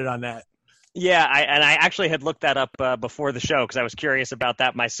to bet it on that. Yeah, I actually had looked that up before the show because I was curious about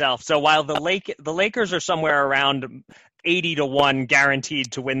that myself. So while the Lakers are somewhere around 80-1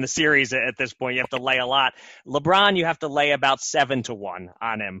 guaranteed to win the series at this point, you have to lay a lot. LeBron, you have to lay about 7-1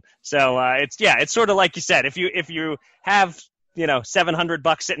 on him. So it's sort of like you said. If you have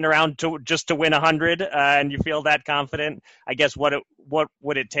 $700 sitting around just to win 100, and you feel that confident, I guess what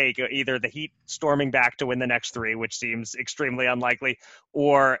would it take? Either the Heat storming back to win the next 3, which seems extremely unlikely,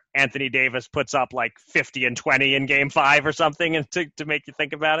 or Anthony Davis puts up like 50 and 20 in Game 5 or something, and to make you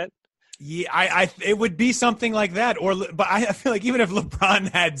think about it. Yeah, it would be something like that. But I feel like even if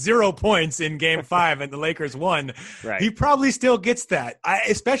LeBron had 0 points in Game 5 and the Lakers won, right, he probably still gets that.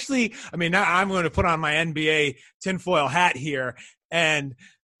 Now I'm going to put on my NBA tinfoil hat here, and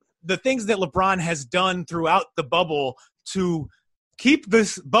the things that LeBron has done throughout the bubble to keep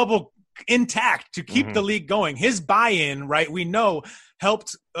this bubble intact, to keep the league going. His buy-in, right, we know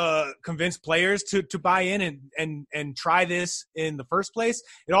helped convince players to buy in and try this in the first place.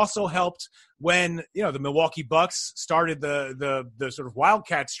 It also helped when the Milwaukee Bucks started the sort of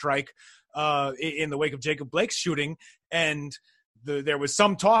wildcat strike in the wake of Jacob Blake's shooting, and there was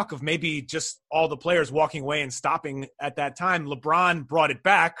some talk of maybe just all the players walking away and stopping at that time. LeBron brought it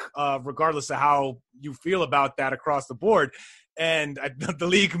back, regardless of how you feel about that across the board. And the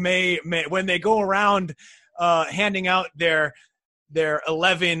league may when they go around handing out their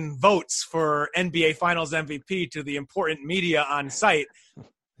 11 votes for NBA Finals MVP to the important media on site,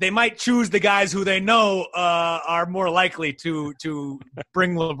 they might choose the guys who they know are more likely to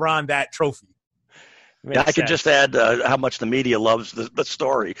bring LeBron that trophy. Yeah, I could just add how much the media loves the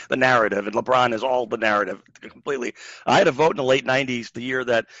story, the narrative, and LeBron is all the narrative completely. I had a vote in the late 90s, the year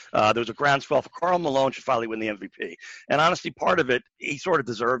that there was a groundswell for Karl Malone should finally win the MVP. And honestly, part of it, he sort of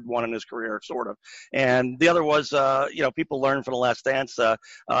deserved one in his career, sort of. And the other was, people learned from The Last Dance.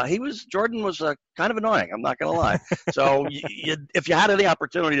 Jordan was kind of annoying, I'm not going to lie. So if you had any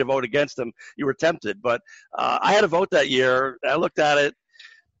opportunity to vote against him, you were tempted. But I had a vote that year. I looked at it.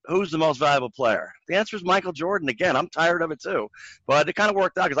 Who's the most valuable player? The answer is Michael Jordan. Again, I'm tired of it too. But it kind of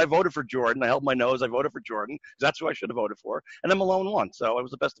worked out because I voted for Jordan. I held my nose. I voted for Jordan because that's who I should have voted for. And then Malone won. So it was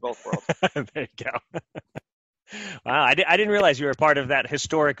the best of both worlds. There you go. Wow, I didn't realize you were part of that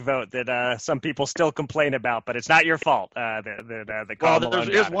historic vote that some people still complain about, but it's not your fault.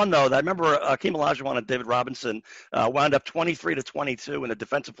 There's one, though. I remember Akeem Olajuwon and David Robinson wound up 23-22 in the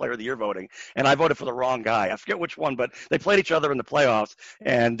Defensive Player of the Year voting, and I voted for the wrong guy. I forget which one, but they played each other in the playoffs,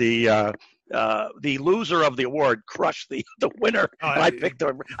 and the loser of the award crushed the winner. And I picked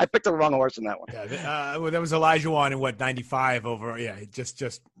the wrong horse in that one. Yeah, that was Olajuwon in 95 over. Yeah, just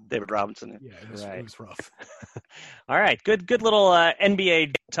David Robinson. Yeah, it was rough. All right, good little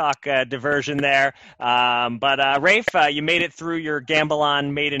NBA talk diversion there. But Rafe, you made it through your Gamble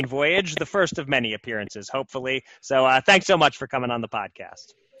On maiden voyage, the first of many appearances, hopefully. So thanks so much for coming on the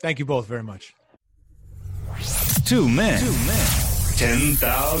podcast. Thank you both very much. Two men.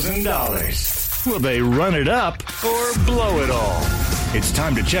 $10,000. Will they run it up or blow it all? It's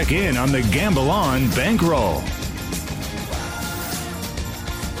time to check in on the Gamble On bankroll.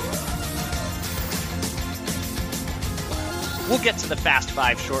 We'll get to the Fast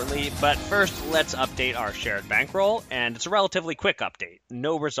Five shortly, but first let's update our shared bankroll, and it's a relatively quick update.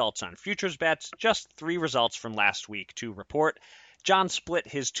 No results on futures bets, just 3 results from last week to report. John split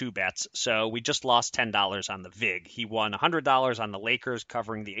his 2 bets, so we just lost $10 on the VIG. He won $100 on the Lakers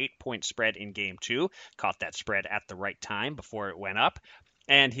covering the 8-point spread in Game 2, caught that spread at the right time before it went up.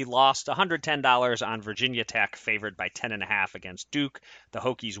 And he lost $110 on Virginia Tech, favored by 10.5 against Duke. The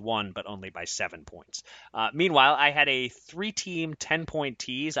Hokies won, but only by 7 points. Meanwhile, I had a 3-team 10-point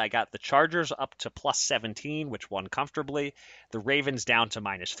tease. I got the Chargers up to plus 17, which won comfortably. The Ravens down to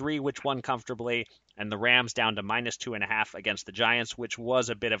 -3, which won comfortably. And the Rams down to -2.5 against the Giants, which was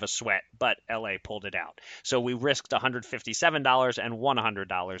a bit of a sweat, but LA pulled it out. So we risked $157 and won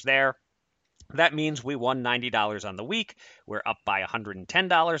 $100 there. That means we won $90 on the week. We're up by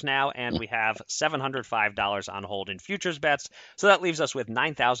 $110 now, and we have $705 on hold in futures bets. So that leaves us with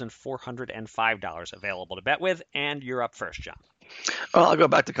 $9,405 available to bet with, and you're up first, John. Well, I'll go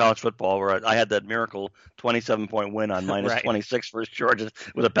back to college football where I had that miracle 27-point win on -26 versus Georgia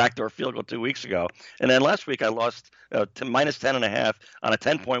with a backdoor field goal 2 weeks ago. And then last week I lost to -10.5 on a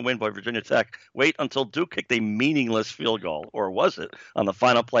 10-point win by Virginia Tech. Wait until Duke kicked a meaningless field goal, or was it, on the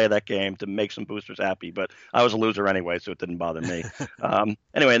final play of that game to make some boosters happy. But I was a loser anyway, so it didn't bother me.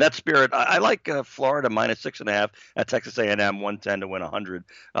 Anyway, in that spirit, I like Florida -6.5 at Texas A&M, 110 to win 100.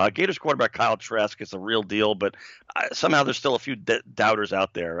 Gators quarterback Kyle Trask is a real deal, but somehow there's still a few doubters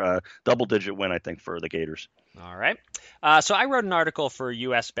out there. Double-digit win, I think, for the Gators. All right. So I wrote an article for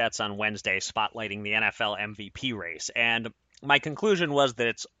US Bets on Wednesday spotlighting the NFL MVP race, and my conclusion was that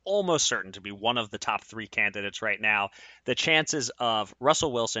it's almost certain to be one of the top 3 candidates right now. The chances of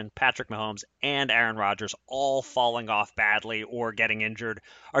Russell Wilson, Patrick Mahomes, and Aaron Rodgers all falling off badly or getting injured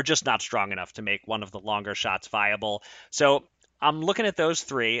are just not strong enough to make one of the longer shots viable. So I'm looking at those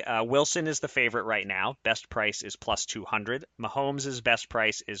three. Wilson is the favorite right now. Best price is plus 200. Mahomes' best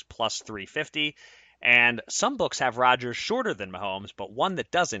price is plus 350. And some books have Rodgers shorter than Mahomes, but one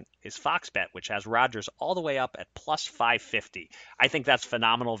that doesn't is Fox Bet, which has Rodgers all the way up at plus 550. I think that's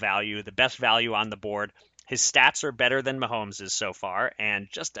phenomenal value, the best value on the board. His stats are better than Mahomes's so far, and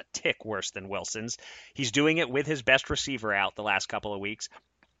just a tick worse than Wilson's. He's doing it with his best receiver out the last couple of weeks.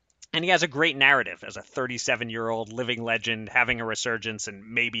 And he has a great narrative as a 37-year-old living legend having a resurgence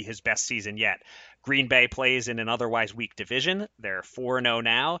and maybe his best season yet. Green Bay plays in an otherwise weak division. They're 4-0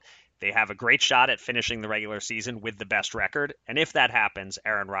 now. They have a great shot at finishing the regular season with the best record. And if that happens,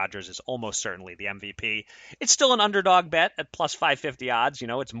 Aaron Rodgers is almost certainly the MVP. It's still an underdog bet at plus 550 odds.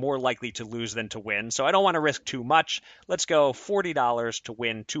 It's more likely to lose than to win. So I don't want to risk too much. Let's go $40 to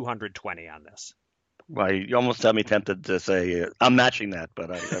win $220 on this. Well, you almost had me tempted to say I'm matching that,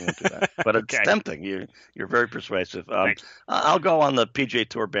 but I won't do that. But it's Okay. tempting. You're very persuasive. I'll go on the PGA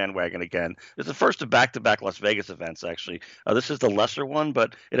Tour bandwagon again. It's the first of back-to-back Las Vegas events, actually. This is the lesser one,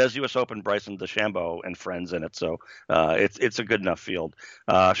 but it has U.S. Open Bryson DeChambeau and friends in it, so it's a good enough field.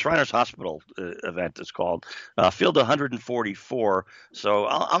 Shriners Hospital event is called. Field 144. So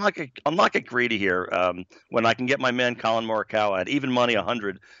I'll not get greedy here. When I can get my man Colin Morikawa at even money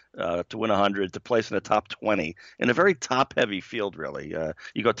 100. To win 100, to place in the top 20 in a very top-heavy field, really.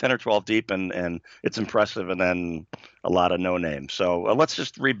 You go 10 or 12 deep, and it's impressive, and then a lot of no-names. So let's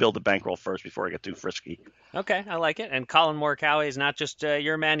just rebuild the bankroll first before I get too frisky. Okay, I like it. And Colin Morikawa is not just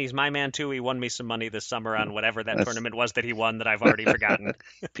your man, he's my man, too. He won me some money this summer on whatever that tournament was that he won that I've already forgotten.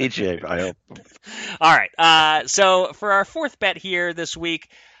 PGA, I hope. All right, so for our fourth bet here this week,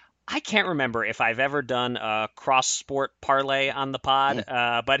 I can't remember if I've ever done a cross-sport parlay on the pod,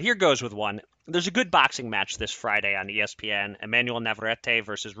 but here goes with one. There's a good boxing match this Friday on ESPN, Emmanuel Navarrete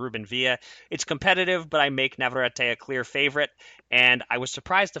versus Ruben Villa. It's competitive, but I make Navarrete a clear favorite, and I was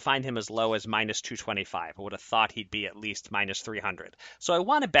surprised to find him as low as minus 225. I would have thought he'd be at least minus 300. So I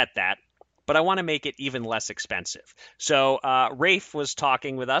want to bet that, but I want to make it even less expensive. So Rafe was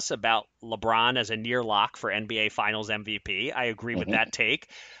talking with us about LeBron as a near lock for NBA Finals MVP. I agree with that take.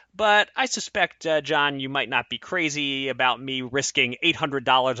 But I suspect, John, you might not be crazy about me risking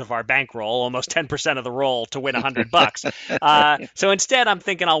 $800 of our bankroll, almost 10% of the roll, to win $100. So instead, I'm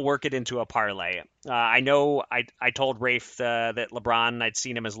thinking I'll work it into a parlay. I know I told Rafe that LeBron, I'd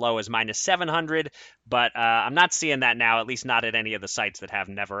seen him as low as minus 700, but I'm not seeing that now, at least not at any of the sites that have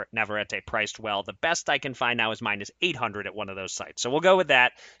Navarrete priced well. The best I can find now is minus 800 at one of those sites. So we'll go with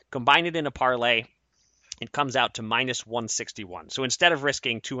that, combine it in a parlay. It comes out to minus 161. So instead of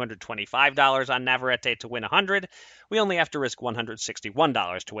risking $225 on Navarrete to win 100, we only have to risk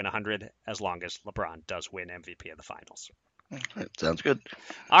 $161 to win 100 as long as LeBron does win MVP of the finals. Sounds good.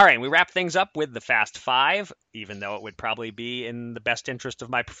 All right, we wrap things up with the Fast Five, even though it would probably be in the best interest of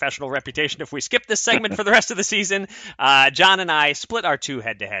my professional reputation if we skip this segment for the rest of the season. John and I split our two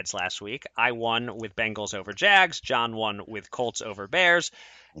head-to-heads last week. I won with Bengals over Jags. John won with Colts over Bears.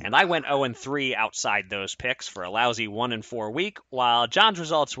 And I went 0-3 outside those picks for a lousy 1-4 week, while John's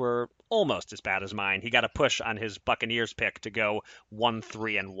results were almost as bad as mine. He got a push on his Buccaneers pick to go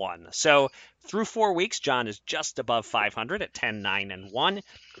 1-3-1. So through 4 weeks, John is just above 500 at 10-9-1,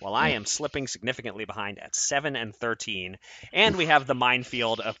 while I am slipping significantly behind at 7-13. And we have the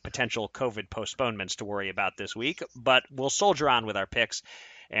minefield of potential COVID postponements to worry about this week, but we'll soldier on with our picks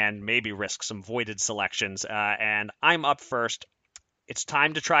and maybe risk some voided selections. And I'm up first. It's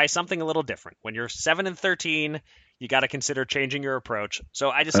time to try something a little different. When you're 7-13, you got to consider changing your approach.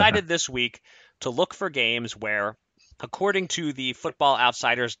 So I decided this week to look for games where, according to the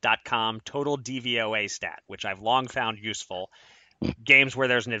footballoutsiders.com total DVOA stat, which I've long found useful, games where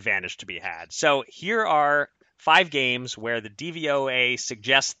there's an advantage to be had. So here are 5 games where the DVOA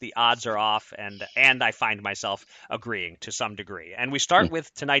suggests the odds are off, and I find myself agreeing to some degree. And we start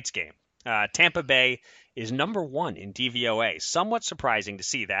with tonight's game. Tampa Bay is number 1 in DVOA. Somewhat surprising to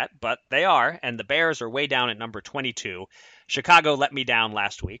see that, but they are, and the Bears are way down at number 22. Chicago let me down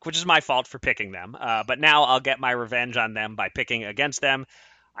last week, which is my fault for picking them, but now I'll get my revenge on them by picking against them.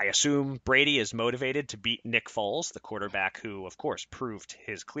 I assume Brady is motivated to beat Nick Foles, the quarterback who, of course, proved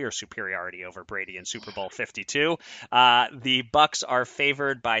his clear superiority over Brady in Super Bowl 52. The Bucs are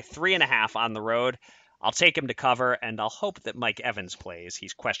favored by 3.5 on the road. I'll take him to cover, and I'll hope that Mike Evans plays.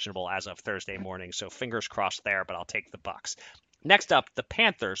 He's questionable as of Thursday morning, so fingers crossed there, but I'll take the Bucs. Next up, the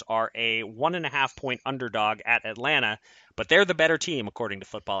Panthers are a 1.5-point underdog at Atlanta, but they're the better team according to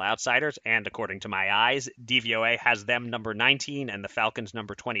Football Outsiders, and according to my eyes. DVOA has them number 19 and the Falcons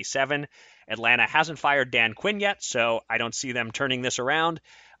number 27. Atlanta hasn't fired Dan Quinn yet, so I don't see them turning this around.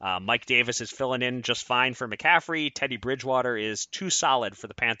 Mike Davis is filling in just fine for McCaffrey. Teddy Bridgewater is too solid for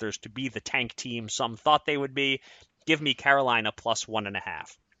the Panthers to be the tank team some thought they would be. Give me Carolina plus 1.5.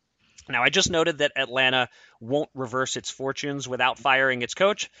 Now, I just noted that Atlanta won't reverse its fortunes without firing its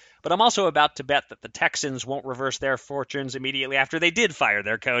coach, but I'm also about to bet that the Texans won't reverse their fortunes immediately after they did fire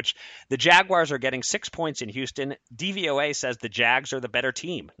their coach. The Jaguars are getting 6 points in Houston. DVOA says the Jags are the better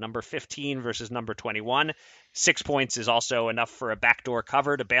team, number 15 versus number 21. 6 points is also enough for a backdoor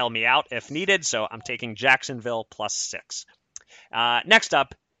cover to bail me out if needed, so I'm taking Jacksonville plus 6. Next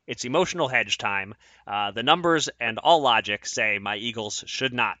up, it's emotional hedge time. The numbers and all logic say my Eagles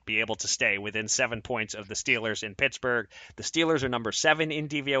should not be able to stay within 7 points of the Steelers in Pittsburgh. The Steelers are number 7 in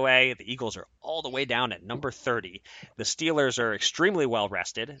DVOA. The Eagles are all the way down at number 30. The Steelers are extremely well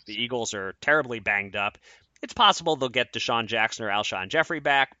rested. The Eagles are terribly banged up. It's possible they'll get Deshaun Jackson or Alshon Jeffrey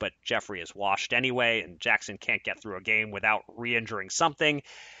back, but Jeffrey is washed anyway, and Jackson can't get through a game without re-injuring something.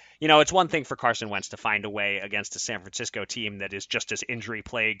 You know, it's one thing for Carson Wentz to find a way against a San Francisco team that is just as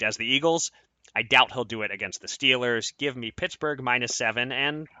injury-plagued as the Eagles. I doubt he'll do it against the Steelers. Give me Pittsburgh -7,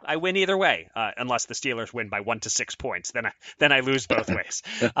 and I win either way, unless the Steelers win by 1 to 6 points. Then I lose both ways.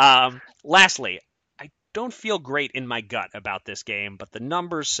 Lastly, I don't feel great in my gut about this game, but the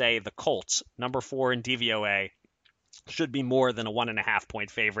numbers say the Colts, number 4 in DVOA, should be more than a 1.5 point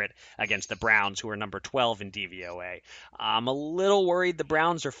favorite against the Browns, who are number 12 in DVOA. I'm a little worried the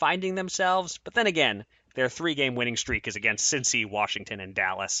Browns are finding themselves, but then again, their 3-game winning streak is against Cincy, Washington, and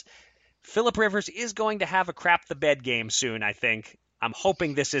Dallas. Phillip Rivers is going to have a crap the bed game soon, I think. I'm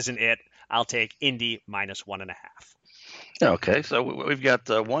hoping this isn't it. I'll take Indy -1.5. Okay, so we've got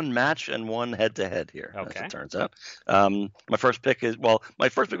one match and one head-to-head here, okay, as it turns out. My first pick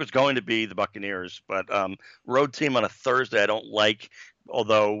was going to be the Buccaneers, but road team on a Thursday I don't like,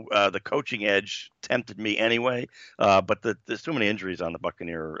 although the coaching edge tempted me anyway. But there's too many injuries on the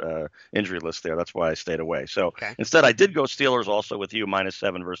Buccaneer injury list there. That's why I stayed away. So instead, I did go Steelers also with you,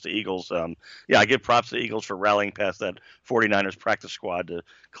 -7 versus the Eagles. I give props to the Eagles for rallying past that 49ers practice squad to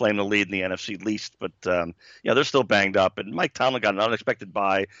claim the lead in the NFC least. But, they're still banged up. And Mike Tomlin got an unexpected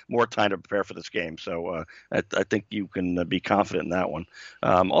bye, more time to prepare for this game. So I think you can be confident in that one.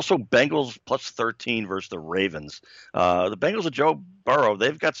 Also, Bengals +13 versus the Ravens. The Bengals of Joe Burrow,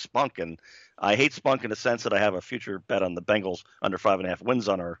 they've got spunk, and I hate spunk in the sense that I have a future bet on the Bengals under 5.5 wins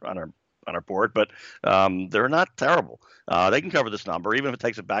on our board, but they're not terrible. They can cover this number, even if it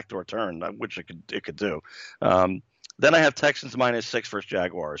takes a backdoor turn, which it could do. Then I have Texans -6 versus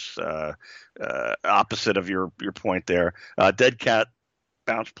Jaguars. Opposite of your point there. Dead cat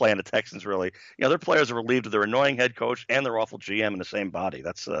bounce play on the Texans, really. Their players are relieved of their annoying head coach and their awful GM in the same body.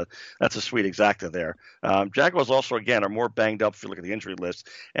 That's a sweet exacta there. Jaguars also, again, are more banged up if you look at the injury list.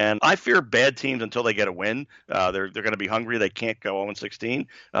 And I fear bad teams until they get a win. They're going to be hungry. They can't go 0-16.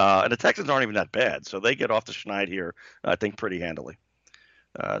 And the Texans aren't even that bad. So they get off the schneid here, I think, pretty handily.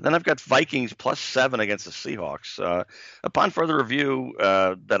 Then I've got Vikings +7 against the Seahawks. Upon further review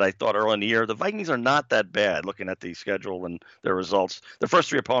that I thought early in the year, the Vikings are not that bad looking at the schedule and their results. The first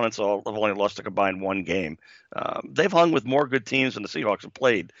 3 opponents have only lost a combined 1 game. They've hung with more good teams than the Seahawks have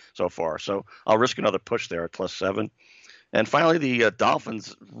played so far, so I'll risk another push there at +7. And finally, the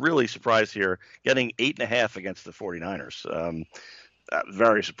Dolphins really surprised here, getting 8.5 against the 49ers.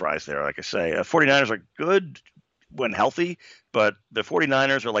 Very surprised there, like I say. 49ers are good when healthy, but the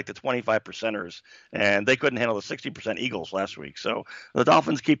 49ers are like the 25%ers, and they couldn't handle the 60% Eagles last week. So the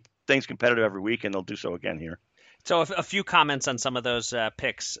Dolphins keep things competitive every week, and they'll do so again here. So a few comments on some of those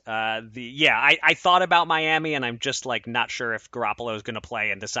picks. I thought about Miami, and I'm just not sure if Garoppolo is going to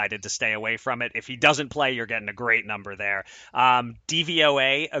play, and decided to stay away from it. If he doesn't play, you're getting a great number there.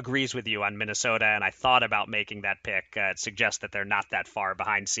 DVOA agrees with you on Minnesota, and I thought about making that pick. It suggests that they're not that far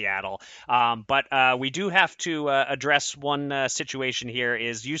behind Seattle. But we do have to address one situation here.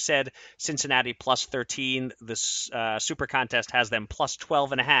 Is you said Cincinnati +13. This Super Contest has them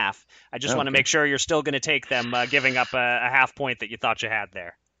 +12.5. I just want to make sure you're still going to take them, giving up a half point that you thought you had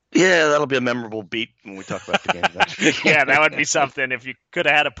there. Yeah, that'll be a memorable beat when we talk about the game next week. Yeah, that would be something if you could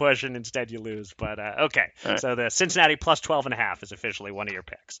have had a push and instead you lose. But okay, right. So the Cincinnati +12.5 is officially one of your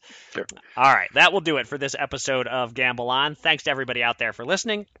picks. Sure. All right, that will do it for this episode of Gamble On. Thanks to everybody out there for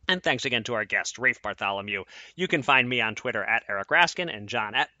listening, and thanks again to our guest, Rafe Bartholomew. You can find me on Twitter at Eric Raskin and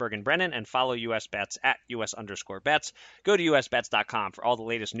John at Bergen Brennan, and follow US Bets at US_bets. Go to usbets.com for all the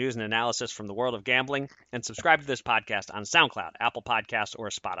latest news and analysis from the world of gambling, and subscribe to this podcast on SoundCloud, Apple Podcasts, or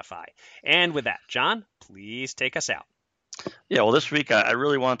Spotify. And with that, John, please take us out. Yeah, well, this week I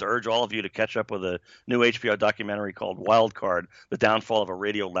really want to urge all of you to catch up with a new HBO documentary called Wild Card: The Downfall of a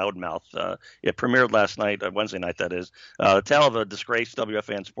Radio Loudmouth. It premiered last night, Wednesday night, that is. The tale of a disgraced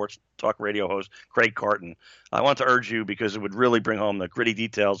WFAN sports talk radio host, Craig Carton. I want to urge you because it would really bring home the gritty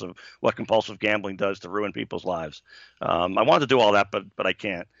details of what compulsive gambling does to ruin people's lives. I want to do all that, but I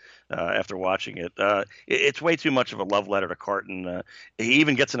can't. After watching it, it's way too much of a love letter to Carton. He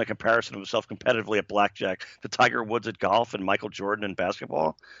even gets in a comparison of himself competitively at blackjack to Tiger Woods at golf and Michael Jordan in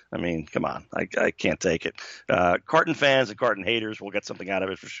basketball. I mean, come on, I can't take it. Carton fans and Carton haters will get something out of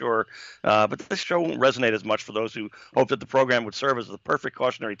it for sure, but this show won't resonate as much for those who hope that the program would serve as the perfect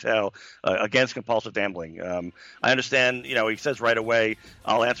cautionary tale against compulsive gambling. I understand, he says right away,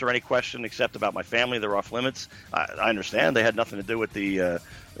 I'll answer any question except about my family. They're off limits. I understand they had nothing to do with the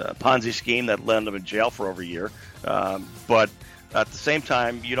Ponzi scheme that landed him in jail for over a year. But at the same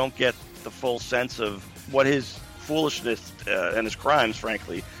time, you don't get the full sense of what his foolishness and his crimes,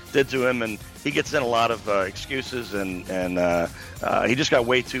 frankly, did to him. And he gets in a lot of excuses, and he just got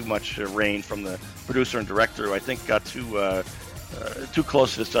way too much rein from the producer and director, who I think got too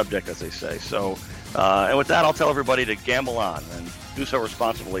close to the subject, as they say. So, and with that, I'll tell everybody to gamble on and do so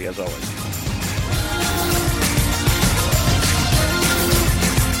responsibly, as always.